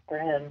resentment for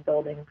him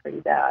building pretty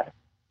bad.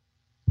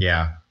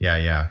 Yeah.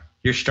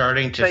 You're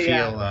starting to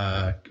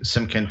feel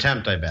some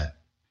contempt, I bet.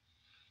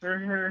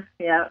 Mm-hmm.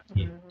 Yeah.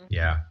 Mm-hmm.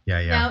 Yeah.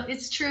 Now,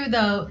 it's true,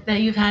 though,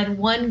 that you've had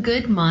one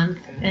good month,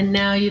 and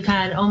now you've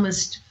had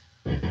almost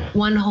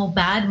one whole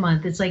bad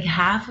month. It's like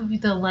half of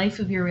the life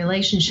of your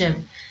relationship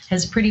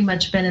has pretty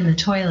much been in the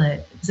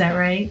toilet. Is that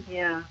right?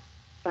 Yeah,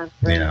 that's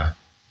right.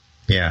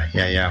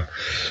 Yeah.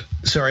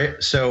 Sorry.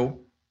 So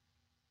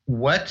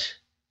what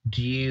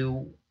do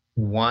you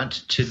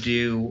want to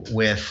do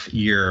with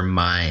your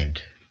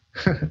mind?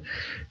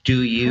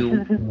 Do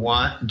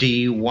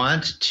you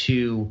want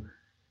to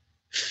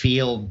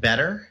feel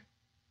better?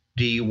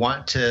 Do you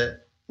want to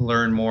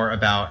learn more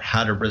about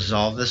how to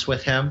resolve this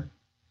with him?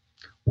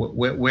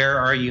 Where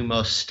are you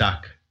most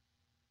stuck?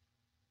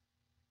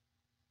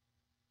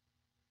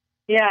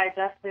 Yeah, I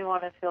definitely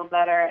want to feel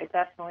better.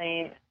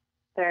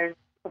 There's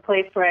a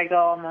place where I go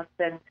almost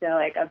into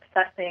like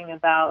obsessing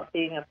about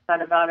being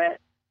upset about it,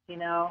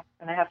 and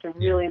I have to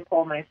really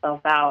pull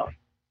myself out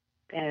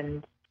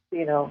and,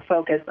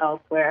 focus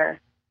elsewhere.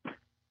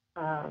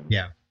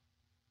 Yeah.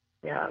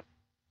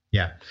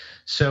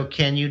 So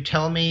can you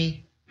tell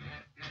me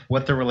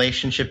what the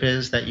relationship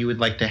is that you would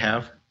like to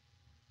have?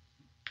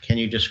 Can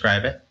you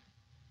describe it?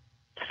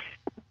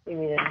 You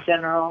mean in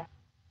general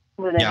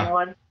with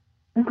anyone?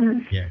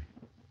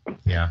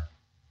 Yeah.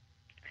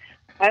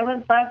 I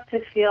would love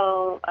to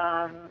feel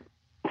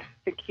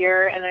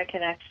secure in a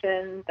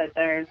connection, that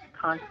there's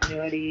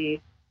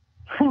continuity,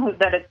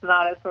 that it's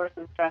not a source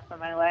of stress in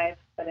my life,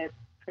 but it's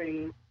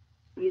pretty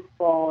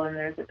peaceful and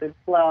there's a good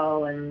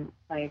flow and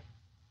like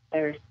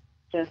there's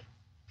just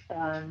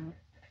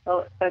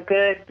a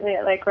good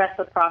like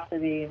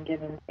reciprocity and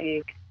give and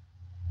take,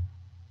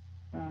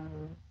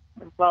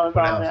 as well as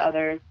all the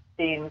other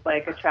things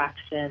like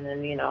attraction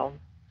and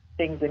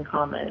things in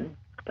common.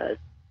 But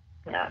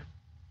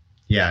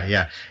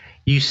yeah.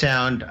 You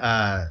sound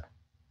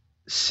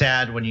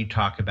sad when you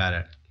talk about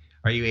it.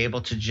 Are you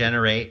able to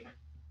generate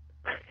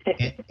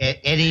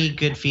any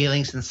good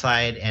feelings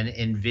inside and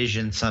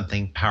envision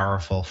something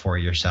powerful for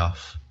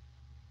yourself?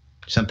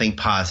 Something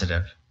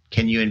positive?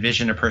 Can you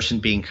envision a person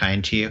being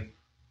kind to you?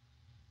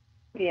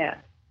 Yeah.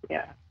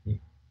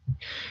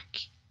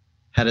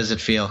 How does it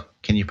feel?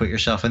 Can you put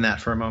yourself in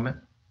that for a moment?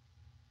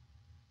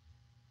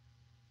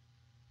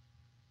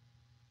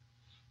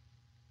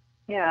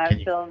 Yeah,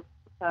 I feel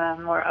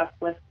more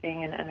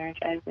uplifting and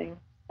energizing,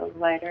 so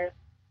lighter.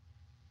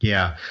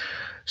 Yeah.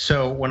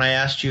 So when I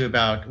asked you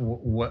about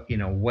what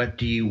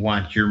do you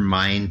want your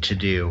mind to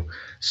do,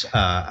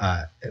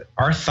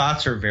 our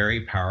thoughts are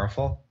very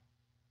powerful.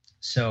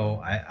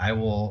 So I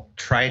will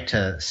try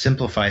to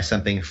simplify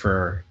something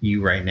for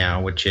you right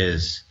now, which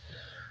is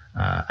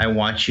I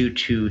want you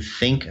to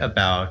think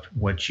about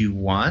what you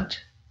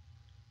want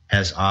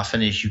as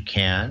often as you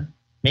can.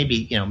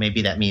 Maybe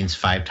that means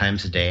 5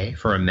 times a day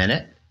for a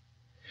minute,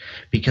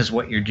 because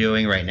what you're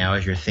doing right now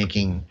is you're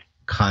thinking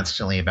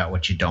constantly about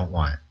what you don't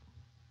want.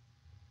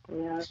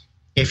 Yeah.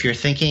 If you're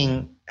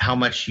thinking how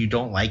much you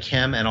don't like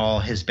him and all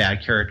his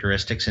bad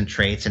characteristics and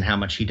traits and how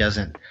much he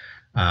doesn't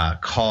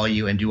call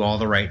you and do all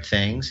the right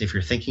things, if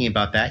you're thinking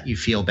about that, you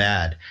feel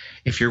bad.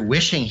 If you're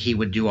wishing he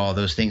would do all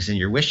those things and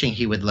you're wishing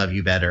he would love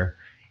you better,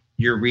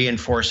 you're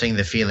reinforcing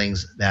the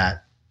feelings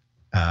that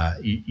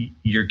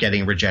you're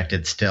getting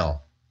rejected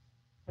still.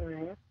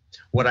 Mm-hmm.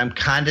 What I'm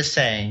kind of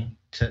saying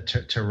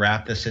to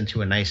wrap this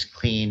into a nice,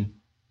 clean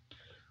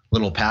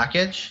little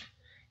package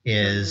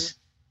is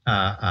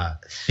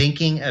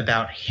thinking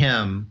about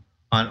him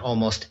on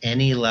almost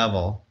any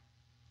level,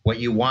 what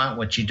you want,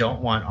 what you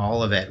don't want,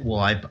 all of it,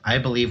 I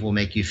believe will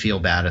make you feel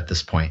bad at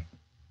this point.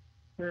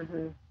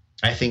 Mm-hmm.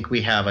 I think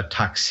we have a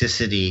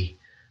toxicity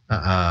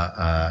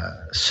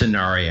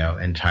scenario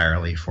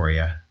entirely for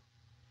you.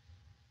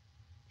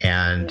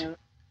 And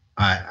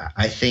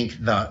I think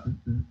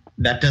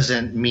that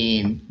doesn't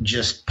mean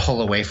just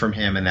pull away from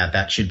him and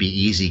that should be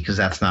easy, because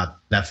that's not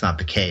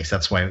the case.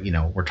 That's why,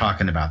 we're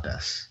talking about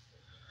this.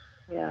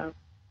 Yeah.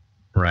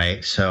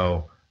 Right.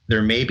 So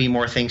there may be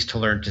more things to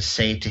learn to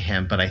say to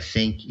him, but I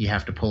think you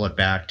have to pull it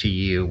back to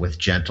you with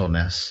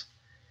gentleness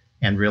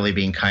and really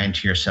being kind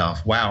to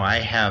yourself. Wow, I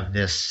have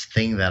this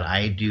thing that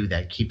I do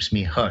that keeps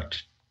me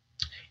hooked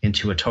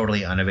into a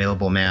totally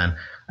unavailable man.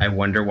 I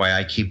wonder why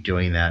I keep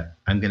doing that.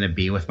 I'm going to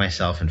be with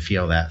myself and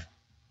feel that.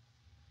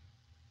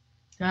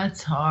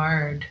 That's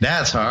hard.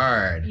 That's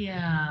hard.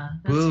 Yeah,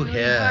 that's Boo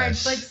really hard.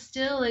 hiss. But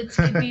still, it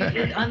could be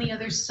on the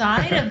other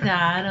side of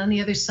that. On the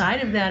other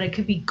side of that, it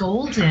could be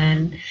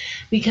golden,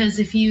 because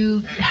if you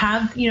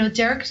have,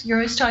 Derek, you're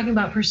always talking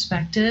about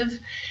perspective,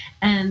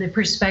 and the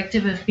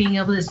perspective of being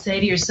able to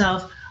say to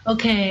yourself,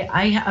 okay,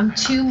 I'm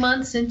 2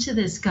 months into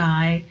this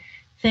guy,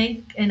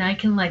 and I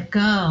can let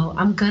go.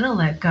 I'm gonna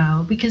let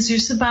go, because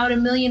there's about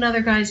 1 million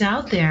other guys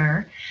out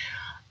there.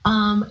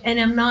 And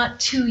I'm not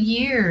 2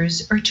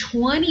 years or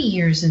 20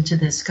 years into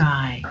this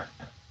guy,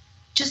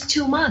 just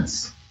 2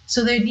 months.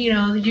 So that,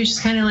 you're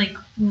just kind of like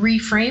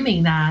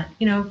reframing that,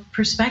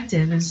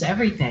 perspective is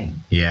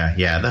everything.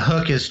 Yeah. The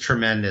hook is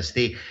tremendous.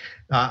 The,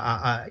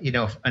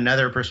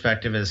 another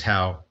perspective is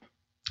how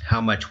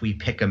much we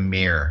pick a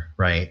mirror,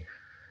 right?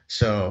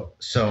 So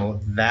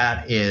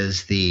that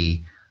is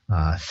the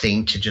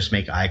thing, to just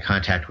make eye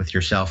contact with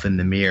yourself in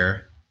the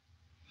mirror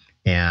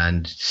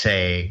and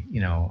say,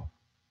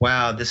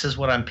 wow, this is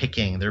what I'm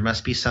picking. There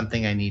must be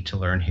something I need to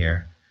learn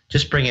here.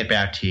 Just bring it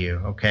back to you,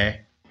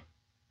 okay?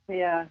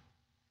 Yeah.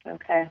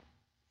 Okay.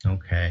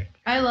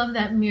 I love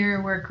that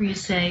mirror work where you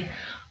say,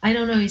 I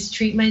don't always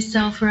treat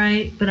myself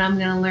right, but I'm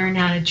going to learn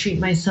how to treat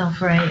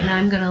myself right, and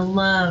I'm going to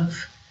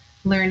love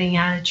learning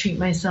how to treat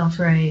myself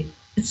right.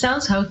 It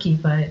sounds hokey,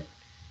 but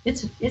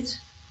it's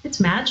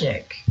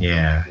magic.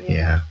 Yeah.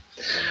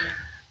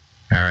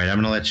 All right, I'm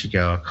going to let you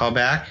go. Call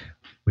back.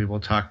 We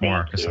will talk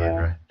more,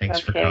 Cassandra. Thanks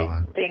for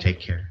calling. Take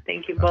care.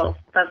 Thank you both.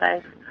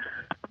 Bye-bye.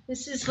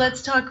 This is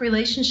Let's Talk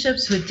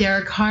Relationships with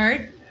Derek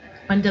Hart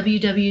on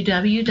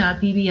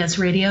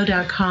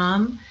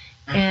www.bbsradio.com.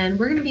 And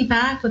we're going to be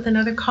back with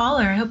another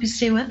caller. I hope you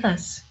stay with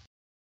us.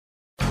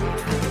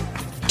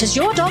 Does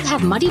your dog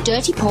have muddy,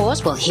 dirty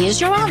paws? Well, here's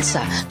your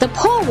answer. The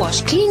Paw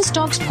Wash cleans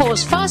dog's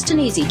paws fast and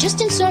easy. Just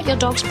insert your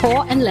dog's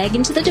paw and leg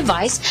into the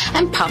device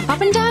and pump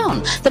up and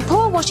down. The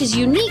Paw Wash's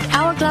unique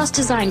hourglass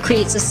design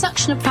creates a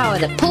suction of power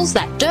that pulls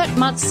that dirt,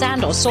 mud,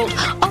 sand, or salt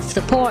off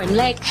the paw and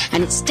leg,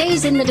 and it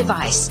stays in the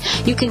device.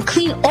 You can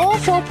clean all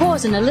 4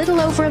 paws in a little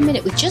over a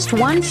minute with just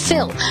one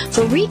fill.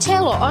 For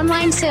retail or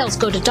online sales,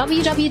 go to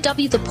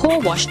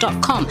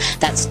www.thepawwash.com.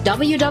 That's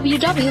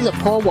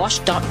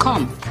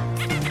www.thepawwash.com.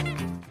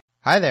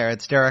 Hi there,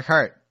 it's Derek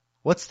Hart.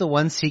 What's the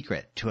one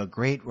secret to a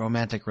great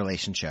romantic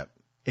relationship?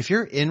 If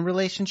you're in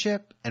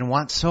relationship and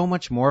want so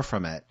much more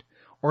from it,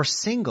 or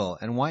single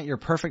and want your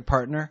perfect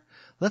partner,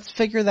 let's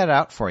figure that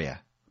out for you.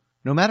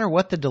 No matter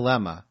what the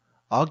dilemma,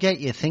 I'll get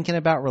you thinking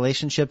about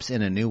relationships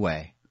in a new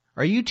way.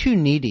 Are you too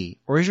needy,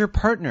 or is your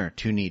partner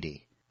too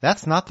needy?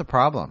 That's not the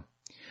problem.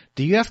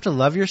 Do you have to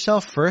love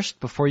yourself first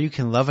before you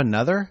can love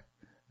another?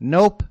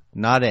 Nope,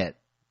 not it.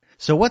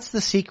 So what's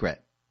the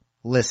secret?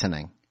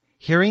 Listening.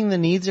 Hearing the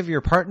needs of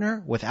your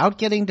partner without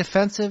getting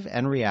defensive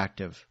and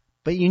reactive.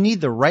 But you need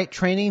the right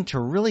training to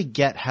really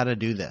get how to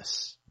do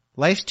this.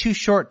 Life's too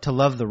short to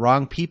love the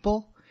wrong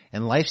people,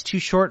 and life's too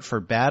short for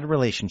bad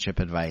relationship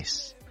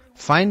advice.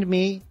 Find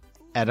me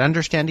at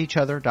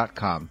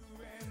understandeachother.com.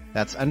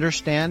 That's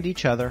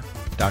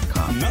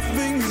understandeachother.com.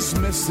 Nothing is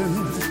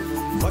missing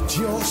but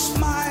your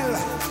smile.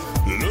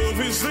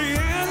 Love is the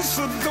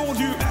answer, don't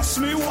you ask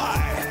me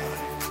why.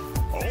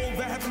 All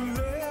that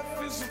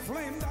left is a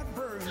flame that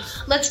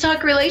burns. Let's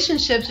Talk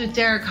Relationships with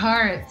Derek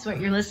Hart. It's what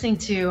you're listening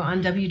to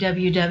on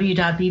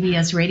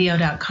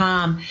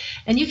www.bbsradio.com.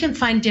 And you can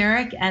find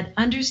Derek at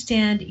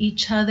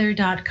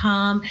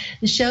understandeachother.com.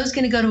 The show's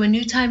going to go to a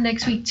new time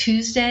next week,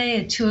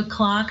 Tuesday at 2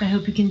 o'clock. I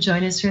hope you can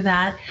join us for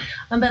that.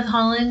 I'm Beth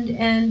Holland.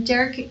 And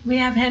Derek, we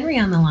have Henry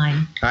on the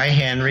line. Hi,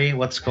 Henry.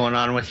 What's going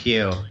on with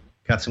you?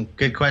 Got some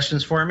good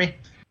questions for me?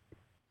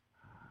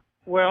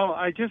 Well,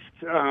 I just,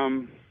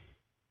 I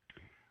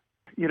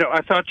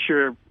thought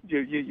you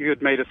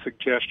had made a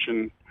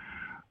suggestion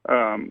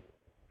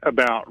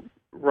about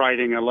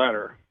writing a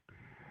letter,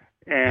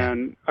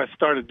 and I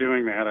started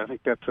doing that. I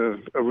think that's a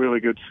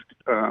really good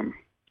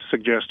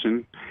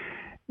suggestion,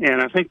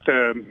 and I think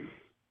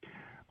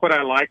what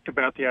I liked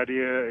about the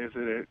idea is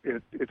that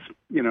it's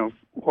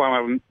while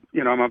I'm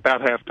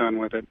about half done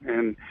with it,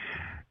 and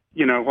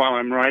while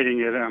I'm writing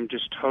it, I'm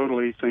just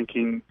totally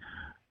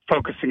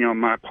focusing on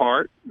my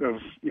part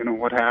of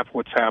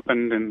what's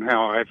happened and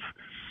how I've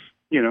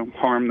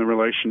harm the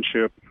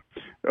relationship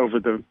over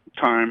the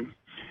time.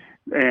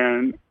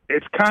 And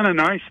it's kind of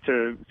nice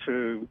to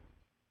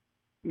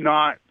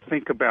not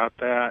think about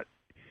that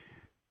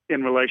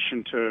in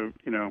relation to,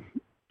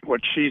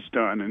 what she's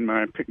done and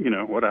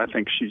what I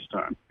think she's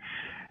done.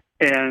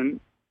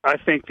 And I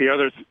think the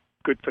other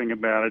good thing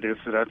about it is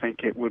that I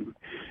think it would,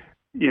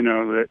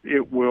 that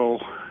it will,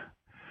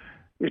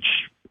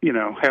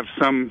 have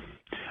some,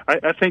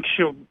 I think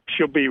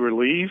she'll be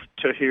relieved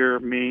to hear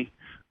me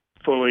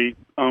fully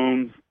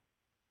own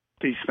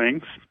these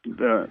things,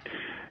 so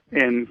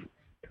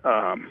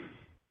I'm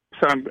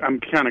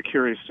kind of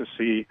curious to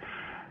see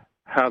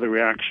how the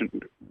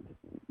reaction,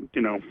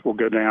 will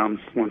go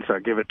down once I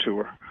give it to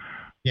her.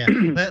 Yeah,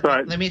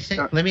 let me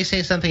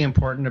say something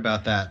important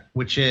about that,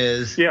 which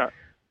is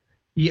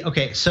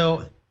okay.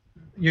 So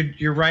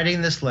you're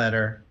writing this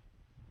letter,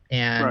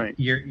 and Right.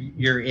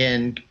 you're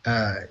in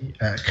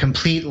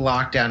complete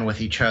lockdown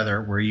with each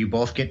other, where you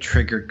both get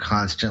triggered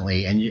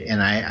constantly.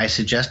 And I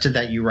suggested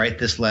that you write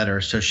this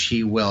letter so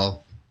she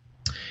will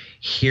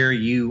hear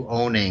you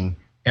owning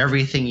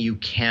everything you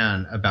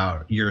can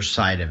about your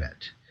side of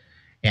it,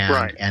 and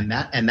Right.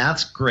 and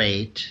that's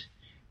great.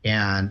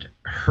 And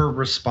her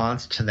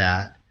response to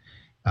that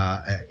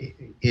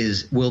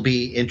will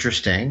be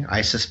interesting.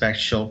 I suspect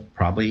she'll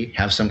probably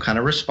have some kind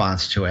of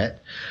response to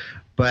it.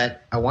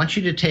 But I want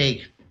you to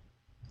take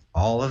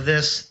all of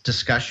this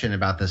discussion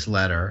about this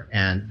letter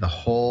and the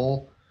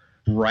whole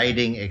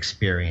writing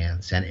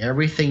experience and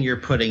everything you're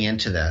putting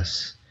into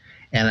this,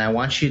 and I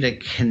want you to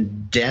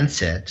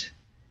condense it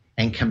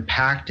and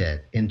compact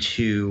it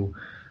into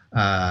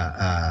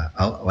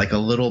like a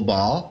little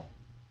ball.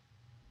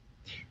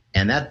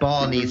 And that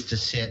ball needs to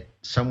sit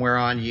somewhere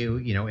on you,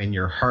 in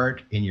your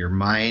heart, in your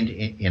mind,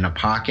 in a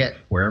pocket,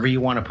 wherever you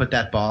want to put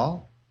that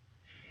ball.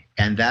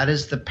 And that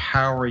is the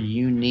power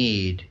you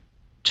need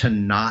to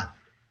not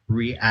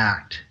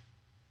react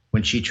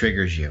when she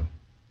triggers you.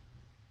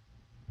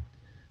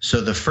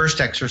 So the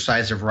first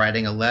exercise of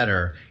writing a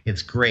letter,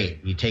 it's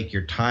great. You take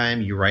your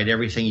time, you write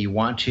everything you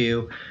want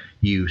to,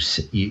 you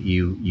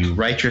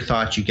write your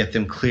thoughts, you get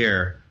them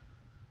clear.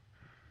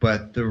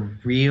 But the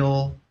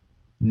real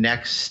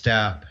next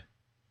step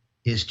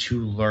is to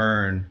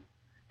learn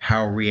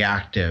how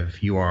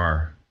reactive you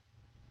are.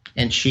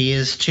 And she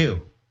is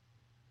too.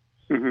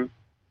 Mm-hmm.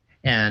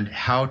 And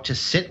how to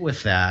sit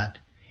with that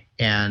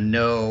and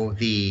know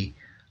the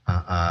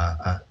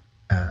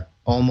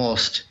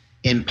almost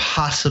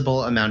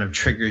impossible amount of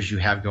triggers you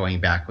have going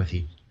back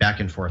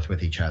and forth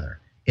with each other.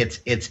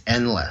 It's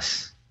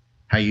endless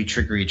how you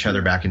trigger each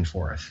other back and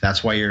forth.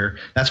 That's why you're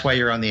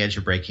on the edge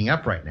of breaking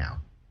up right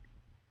now.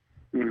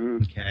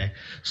 Mm-hmm. Okay.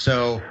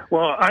 So,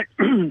 well, I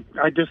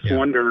just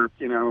wonder,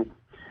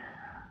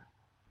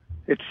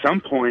 at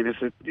some point, is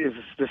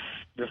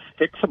this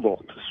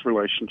fixable, this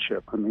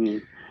relationship? I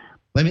mean,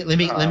 let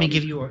me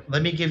give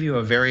you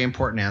a very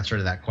important answer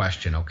to that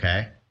question.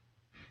 Okay.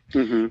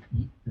 Mm-hmm.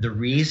 The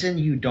reason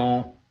you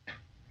don't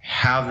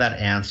have that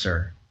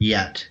answer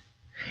yet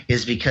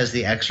is because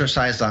the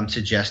exercise I'm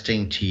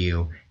suggesting to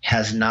you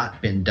has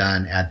not been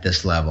done at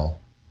this level,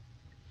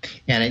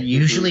 and it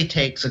usually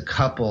takes a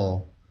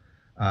couple.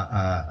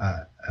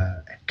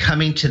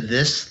 Coming to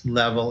this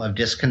level of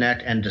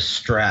disconnect and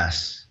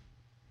distress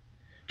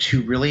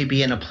to really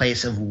be in a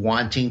place of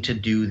wanting to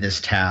do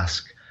this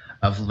task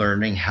of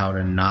learning how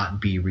to not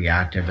be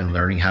reactive and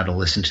learning how to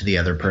listen to the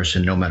other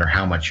person no matter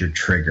how much you're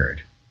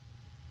triggered.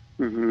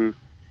 Mm-hmm.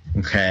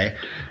 Okay,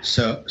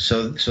 so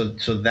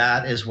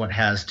that is what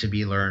has to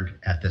be learned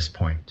at this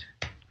point.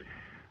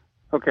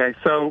 Okay,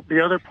 so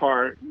the other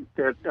part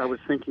that I was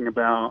thinking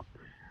about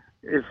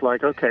is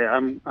like, okay,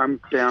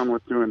 I'm down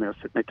with doing this.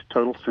 It makes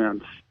total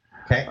sense.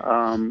 Okay.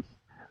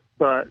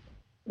 But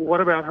what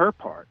about her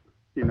part?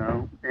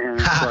 And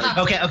it's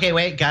like, okay,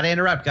 wait. Gotta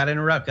interrupt.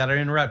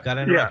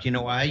 Yeah. You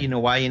know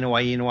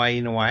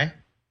why?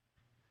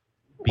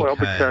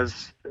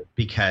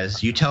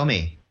 Because you tell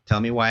me. Tell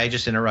me why I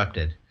just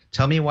interrupted.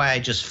 Tell me why I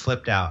just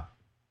flipped out.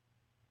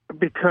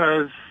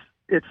 Because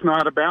it's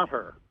not about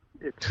her.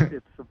 It's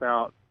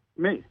about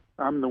me.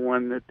 I'm the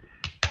one that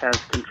has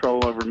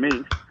control over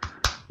me.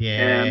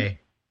 Yay.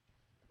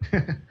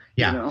 And,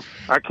 yeah.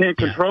 I can't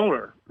control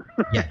her.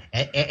 Yeah.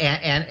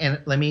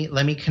 And let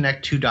me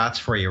connect two dots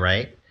for you,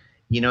 right?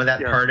 You know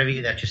that part of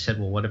you that just said,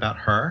 well, what about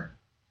her?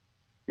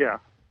 Yeah.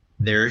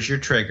 There's your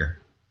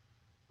trigger.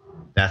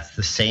 That's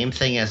the same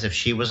thing as if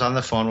she was on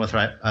the phone with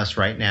us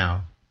right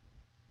now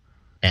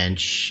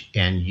and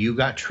you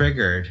got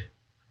triggered.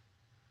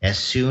 As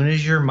soon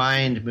as your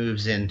mind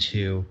moves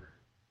into,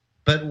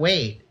 but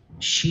wait,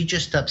 she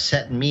just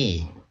upset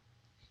me.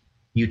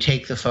 You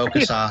take the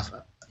focus off.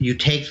 You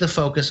take the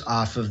focus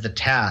off of the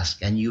task,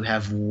 and you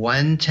have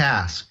one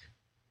task.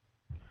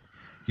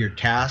 Your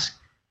task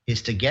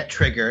is to get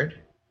triggered,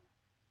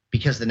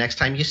 because the next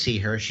time you see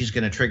her, she's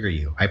going to trigger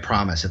you. I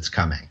promise, it's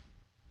coming.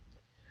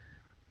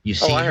 You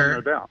see her.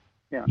 Have no doubt.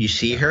 Yeah. You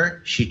see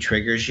her. She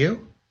triggers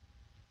you,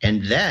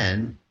 and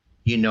then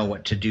you know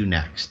what to do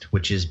next,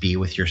 which is be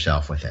with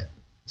yourself with it.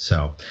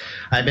 So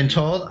I've been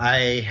told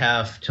I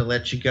have to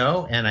let you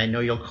go, and I know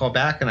you'll call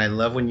back, and I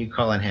love when you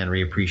call in,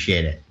 Henry.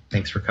 Appreciate it.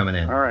 Thanks for coming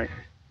in. All right.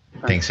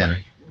 Thanks,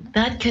 Henry.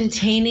 That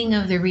containing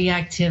of the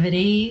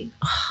reactivity,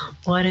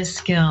 what a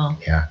skill.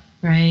 Yeah.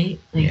 Right?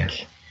 Not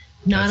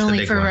That's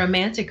only for one.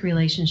 Romantic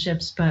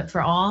relationships, but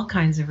for all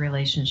kinds of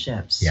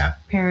relationships. Yeah.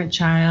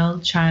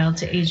 Parent-child, child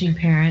to aging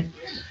parent.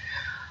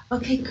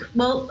 Okay,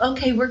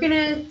 we're going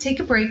to take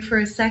a break for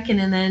a second,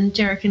 and then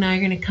Derek and I are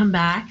going to come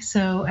back.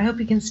 So I hope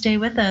you can stay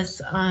with us.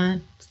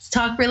 Let's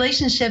talk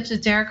relationships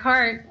with Derek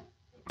Hart.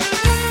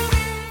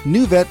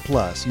 New Vet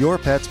Plus, your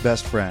pet's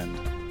best friend.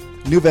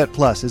 New Vet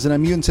Plus is an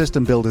immune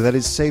system builder that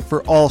is safe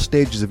for all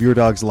stages of your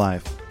dog's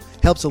life.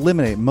 Helps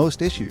eliminate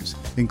most issues,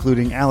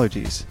 including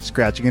allergies,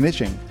 scratching and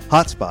itching,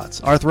 hot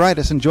spots,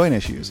 arthritis and joint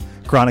issues,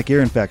 chronic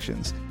ear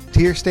infections,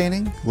 tear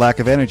staining, lack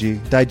of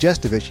energy,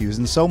 digestive issues,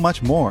 and so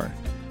much more.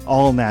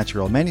 All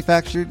natural,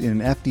 manufactured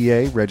in an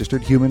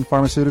FDA-registered human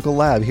pharmaceutical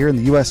lab here in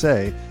the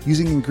USA,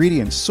 using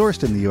ingredients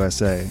sourced in the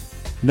USA.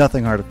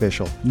 Nothing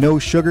artificial, no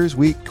sugars,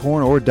 wheat,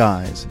 corn, or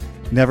dyes.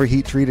 Never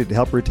heat treated to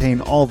help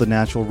retain all the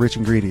natural rich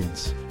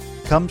ingredients.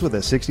 Comes with a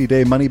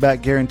 60-day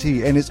money-back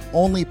guarantee and is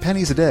only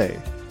pennies a day.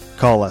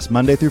 Call us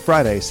Monday through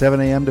Friday,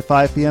 7 a.m. to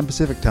 5 p.m.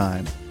 Pacific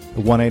Time.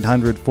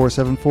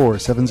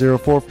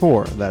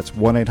 1-800-474-7044. That's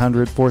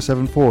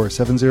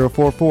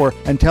 1-800-474-7044.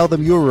 And tell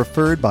them you were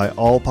referred by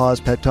All Paws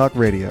Pet Talk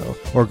Radio.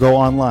 Or go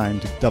online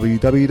to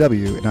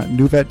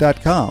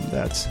www.nuvet.com.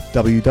 That's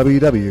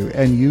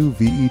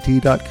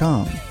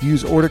www.nuvet.com.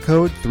 Use order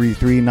code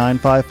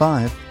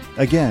 33955.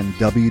 Again,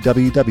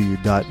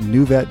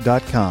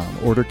 www.nuvet.com.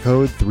 Order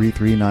code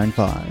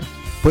 3395.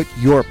 Put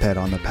your pet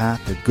on the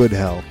path to good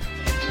health.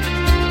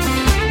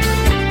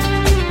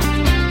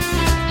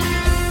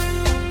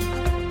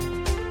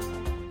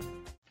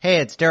 Hey,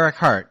 it's Derek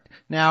Hart.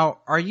 Now,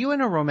 are you in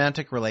a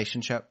romantic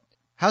relationship?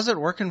 How's it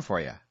working for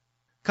you?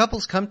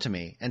 Couples come to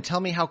me and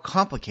tell me how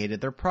complicated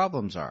their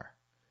problems are.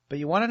 But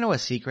you want to know a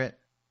secret?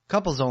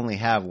 Couples only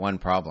have one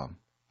problem.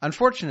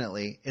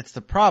 Unfortunately, it's the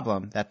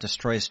problem that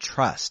destroys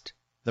trust.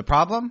 The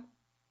problem?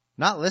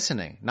 Not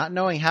listening, not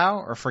knowing how,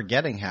 or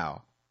forgetting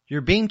how.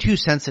 You're being too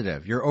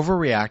sensitive. You're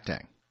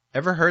overreacting.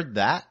 Ever heard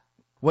that?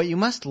 What you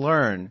must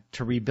learn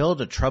to rebuild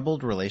a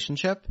troubled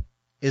relationship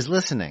is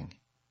listening.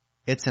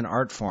 It's an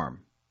art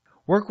form.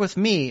 Work with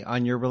me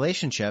on your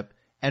relationship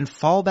and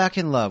fall back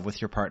in love with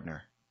your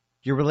partner.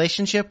 Your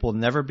relationship will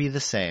never be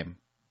the same,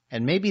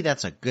 and maybe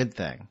that's a good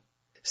thing.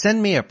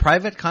 Send me a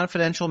private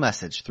confidential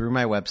message through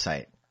my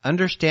website,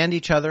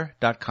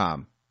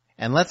 understandeachother.com,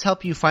 and let's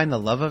help you find the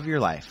love of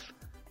your life,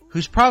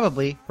 who's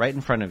probably right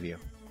in front of you.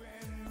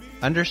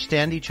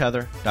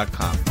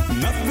 understandeachother.com.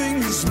 Nothing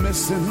is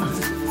missing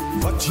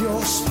but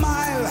your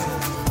smile.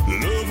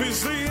 Love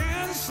is the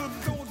answer,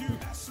 don't you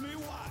ask me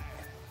why.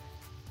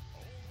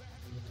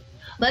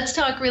 Let's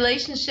talk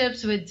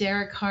relationships with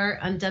Derek Hart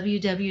on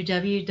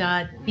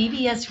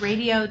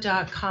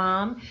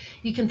www.bbsradio.com.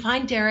 You can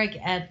find Derek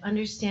at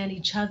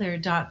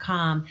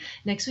understandeachother.com.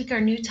 Next week,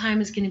 our new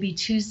time is going to be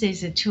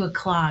Tuesdays at 2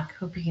 o'clock.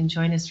 Hope you can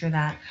join us for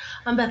that.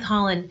 I'm Beth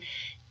Holland.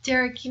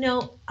 Derek,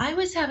 I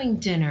was having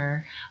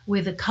dinner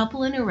with a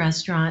couple in a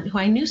restaurant who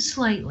I knew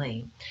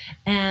slightly,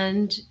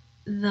 and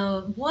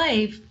the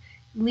wife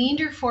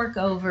leaned her fork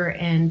over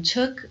and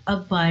took a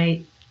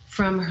bite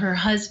from her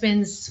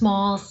husband's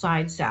small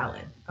side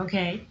salad,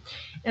 okay?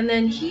 And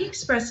then he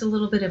expressed a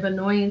little bit of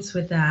annoyance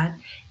with that,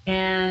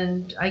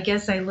 and I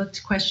guess I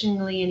looked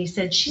questioningly, and he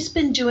said, she's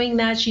been doing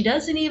that, she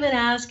doesn't even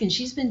ask, and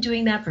she's been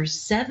doing that for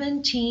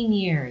 17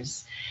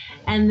 years.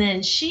 And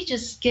then she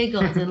just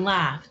giggled and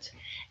laughed.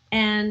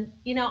 And,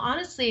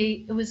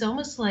 honestly, it was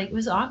almost like, it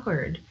was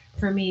awkward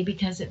for me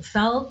because it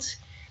felt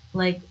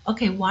like,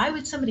 okay,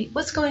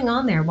 what's going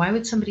on there? Why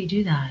would somebody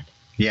do that?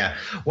 Yeah.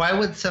 Why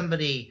would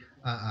somebody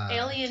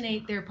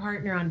alienate their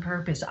partner on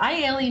purpose?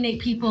 I alienate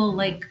people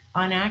like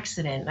on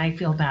accident. I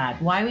feel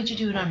bad. Why would you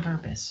do it on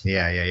purpose?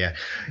 Yeah.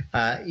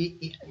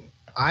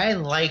 I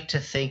like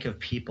to think of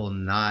people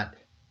not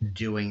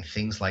doing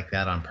things like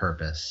that on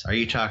purpose. Are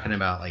you talking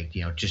about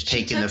just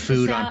taking the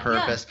food on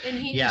purpose?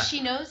 Yeah, and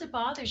she knows it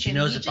bothers him. She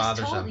knows it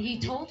bothers him. He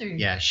told her.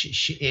 Yeah,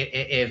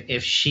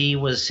 if she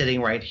was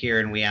sitting right here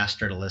and we asked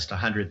her to list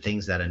 100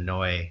 things that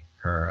annoy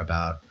her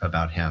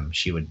about him,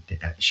 she would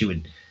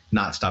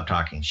not stop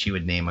talking. She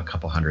would name a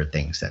couple hundred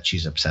things that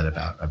she's upset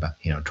about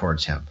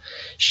towards him.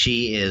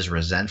 She is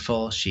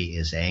resentful, she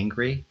is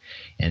angry,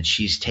 and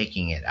she's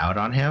taking it out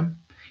on him.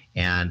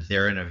 And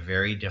they're in a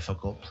very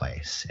difficult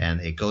place. And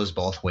it goes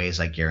both ways,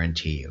 I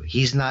guarantee you.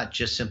 He's not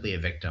just simply a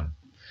victim.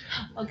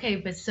 Okay,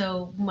 but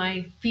so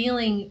my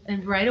feeling,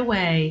 and right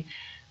away,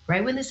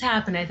 right when this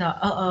happened, I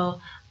thought,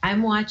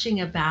 I'm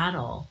watching a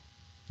battle.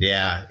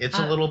 Yeah, it's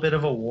a little bit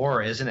of a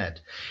war, isn't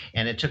it?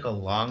 And it took a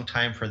long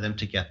time for them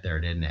to get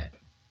there, didn't it?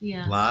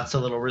 Yeah. Lots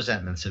of little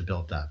resentments have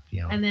built up.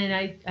 And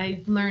then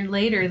I learned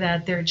later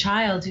that their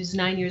child, who's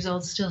 9 years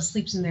old, still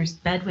sleeps in their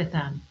bed with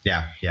them.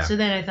 Yeah. So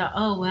then I thought,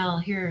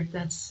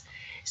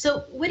 So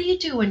what do you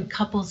do when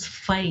couples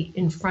fight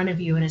in front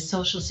of you in a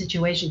social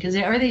situation?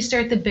 Or they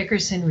start the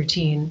Bickerson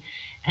routine,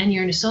 and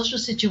you're in a social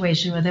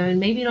situation with them,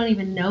 and maybe you don't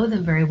even know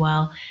them very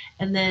well.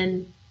 And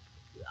then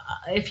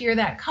if you're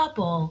that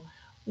couple,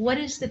 what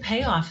is the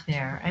payoff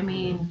there? I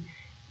mean,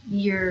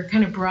 you're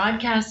kind of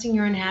broadcasting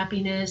your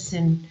unhappiness,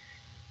 and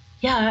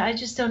I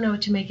just don't know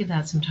what to make of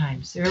that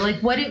sometimes. They're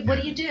like, what do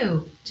you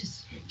do? Do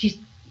you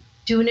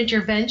do an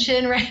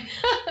intervention, right?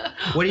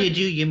 What do you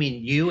do? You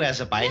mean you as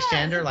a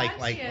bystander? Like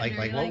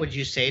what would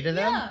you say to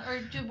them?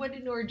 Yeah,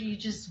 or do you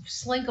just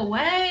slink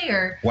away?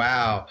 Or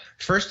wow.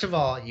 First of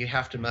all, you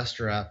have to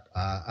muster up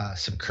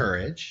some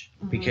courage,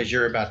 because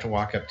you're about to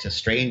walk up to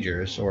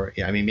strangers, or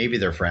maybe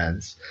they're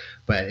friends,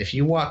 but if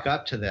you walk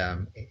up to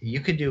them, you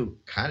could do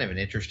kind of an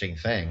interesting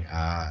thing.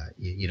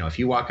 If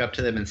you walk up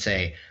to them and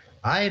say,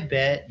 I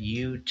bet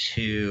you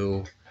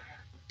two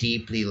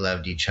deeply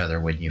loved each other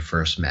when you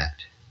first met,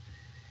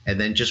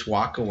 and then just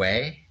walk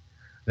away,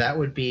 that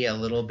would be a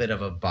little bit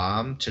of a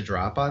bomb to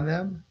drop on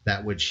them.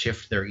 That would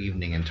shift their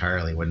evening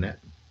entirely, wouldn't it?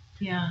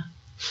 Yeah,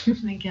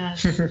 I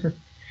guess.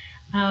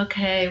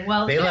 Okay,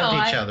 well, they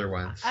loved each other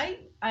once.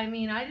 I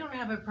mean, I don't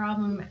have a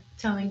problem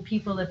telling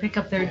people to pick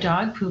up their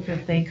dog poop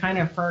if they kind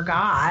of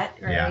forgot,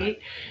 right?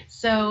 Yeah.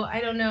 So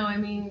I don't know. I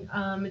mean,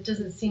 it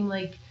doesn't seem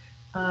like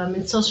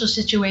in social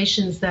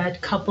situations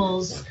that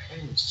couples,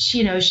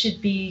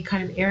 should be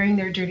kind of airing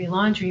their dirty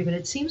laundry, but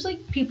it seems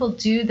like people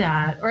do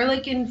that, or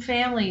like in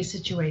family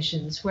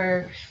situations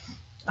where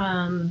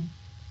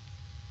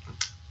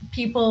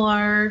people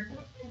are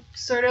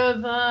sort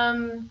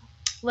of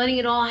letting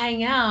it all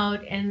hang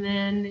out, and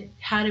then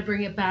how to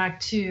bring it back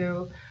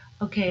to,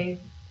 okay,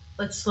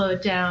 let's slow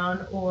it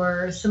down.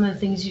 Or some of the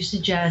things you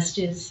suggest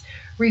is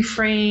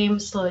reframe,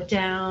 slow it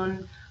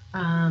down,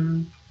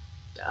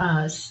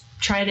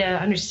 try to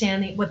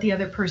understand what the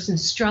other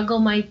person's struggle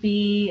might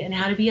be, and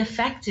how to be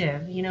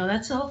effective.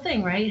 That's the whole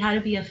thing, right? How to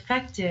be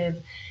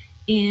effective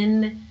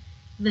in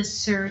the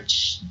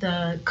search,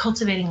 the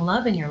cultivating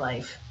love in your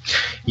life.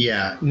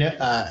 Yeah.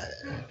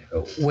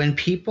 When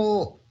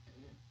people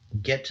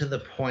get to the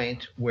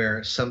point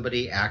where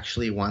somebody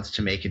actually wants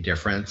to make a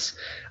difference,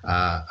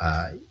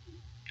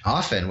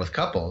 often with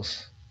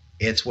couples,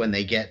 it's when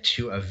they get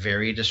to a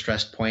very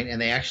distressed point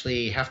and they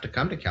actually have to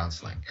come to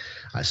counseling.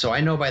 So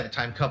I know by the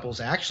time couples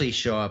actually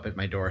show up at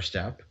my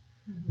doorstep,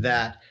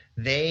 that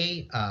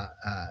they're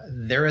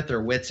at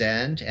their wits'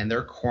 end and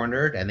they're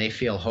cornered and they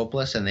feel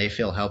hopeless and they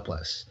feel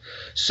helpless.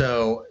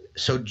 So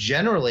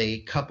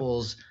generally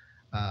couples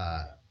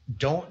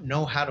don't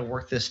know how to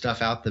work this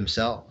stuff out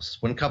themselves.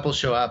 When couples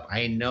show up,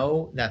 I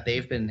know that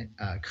they've been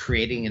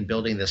creating and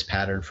building this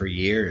pattern for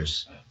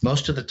years.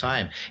 Most of the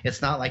time,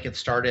 it's not like it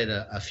started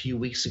a few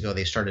weeks ago.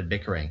 They started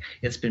bickering.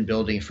 It's been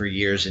building for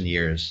years and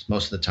years,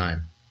 most of the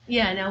time.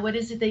 Yeah. Now, what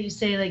is it that you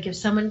say? Like, if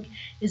someone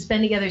has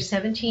been together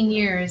 17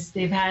 years,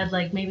 they've had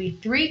like maybe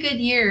 3 good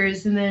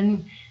years, and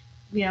then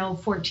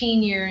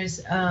 14 years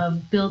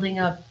of building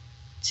up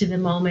to the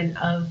moment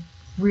of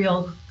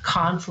real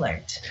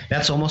conflict.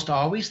 That's almost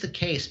always the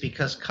case,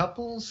 because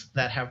couples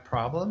that have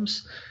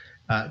problems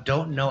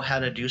don't know how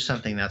to do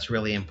something that's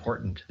really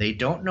important. They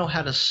don't know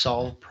how to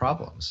solve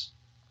problems.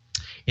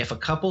 If a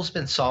couple's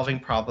been solving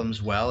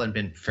problems well and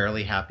been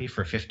fairly happy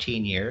for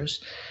 15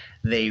 years,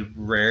 they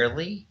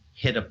rarely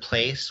hit a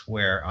place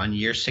where on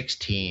year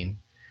 16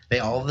 they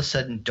all of a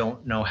sudden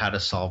don't know how to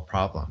solve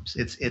problems.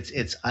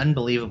 It's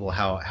unbelievable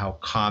how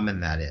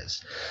common that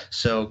is.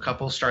 So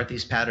couples start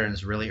these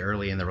patterns really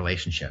early in the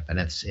relationship, and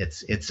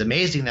it's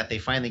amazing that they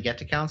finally get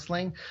to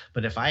counseling.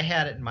 But if I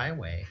had it my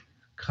way,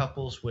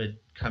 couples would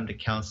come to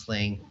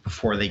counseling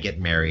before they get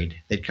married.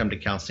 They'd come to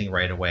counseling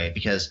right away,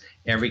 because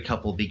every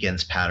couple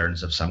begins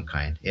patterns of some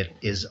kind. It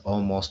is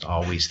almost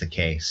always the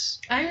case.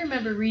 I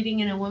remember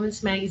reading in a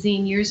women's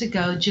magazine years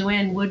ago,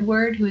 Joanne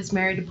Woodward, who was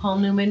married to Paul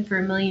Newman for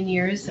 1 million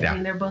years. I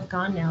mean, they're both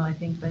gone now, I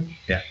think, but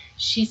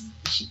she,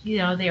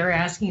 they were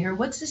asking her,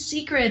 what's the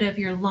secret of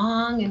your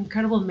long,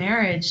 incredible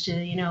marriage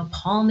to,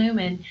 Paul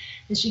Newman?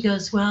 And she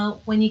goes,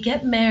 well, when you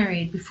get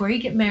married, before you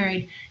get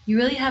married, you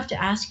really have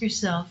to ask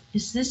yourself,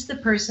 is this the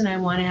person I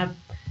want to have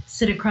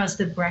sit across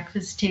the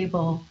breakfast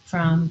table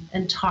from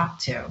and talk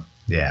to?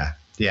 Yeah.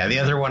 The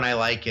other one I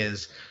like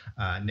is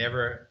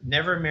never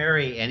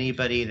marry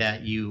anybody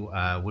that you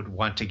would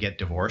want to get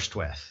divorced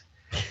with.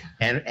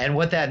 And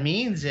what that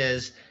means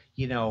is,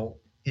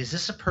 is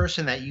this a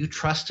person that you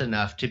trust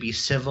enough to be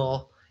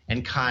civil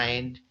and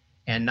kind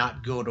and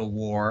not go to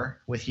war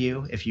with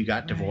you if you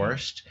got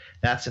divorced?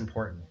 That's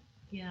important.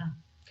 Yeah.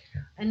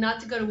 And not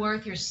to go to war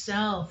with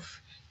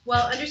yourself.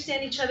 Well,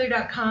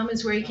 understandeachother.com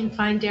is where you can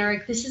find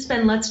Derek. This has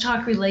been Let's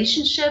Talk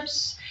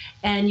Relationships,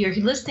 and you're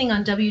listening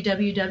on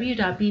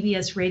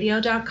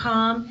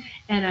www.bbsradio.com.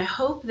 And I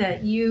hope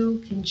that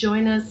you can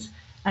join us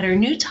at our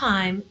new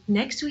time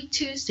next week,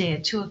 Tuesday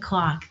at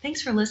 2:00.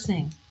 Thanks for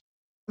listening.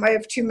 I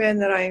have 2 men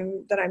that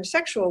I'm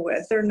sexual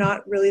with. They're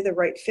not really the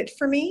right fit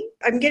for me.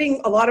 I'm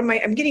getting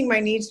my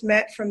needs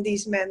met from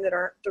these men that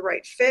aren't the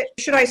right fit.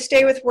 Should I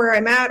stay with where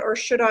I'm at, or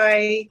should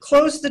I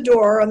close the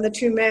door on the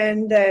 2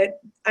 men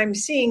that I'm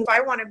seeing? If I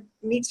want to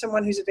meet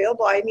someone who's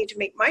available, I need to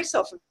make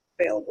myself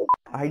available.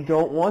 I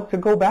don't want to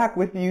go back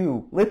with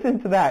you. Listen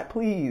to that,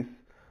 please.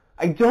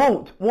 I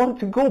don't want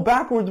to go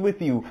backwards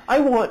with you. I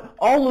want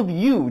all of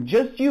you,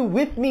 just you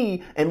with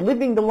me, and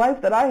living the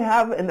life that I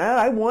have and that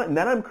I want and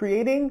that I'm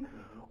creating.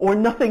 Or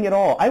nothing at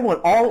all. I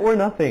want all or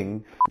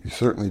nothing. You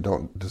certainly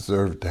don't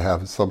deserve to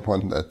have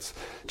someone that's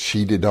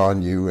cheated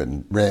on you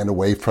and ran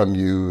away from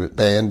you,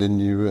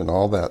 abandoned you, and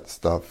all that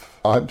stuff.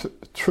 I'm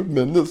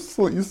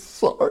tremendously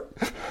sorry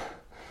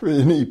for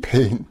any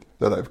pain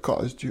that I've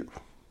caused you.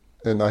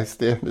 And I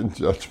stand in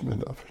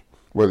judgment of it,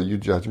 whether you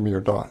judge me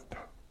or not.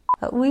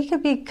 We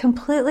could be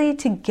completely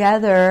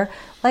together,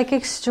 like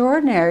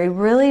extraordinary,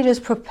 really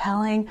just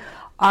propelling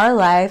our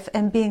life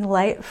and being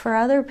light for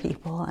other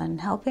people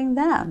and helping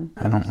them.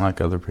 I don't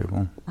like other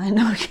people. I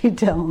know you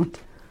don't.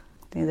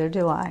 Neither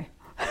do I.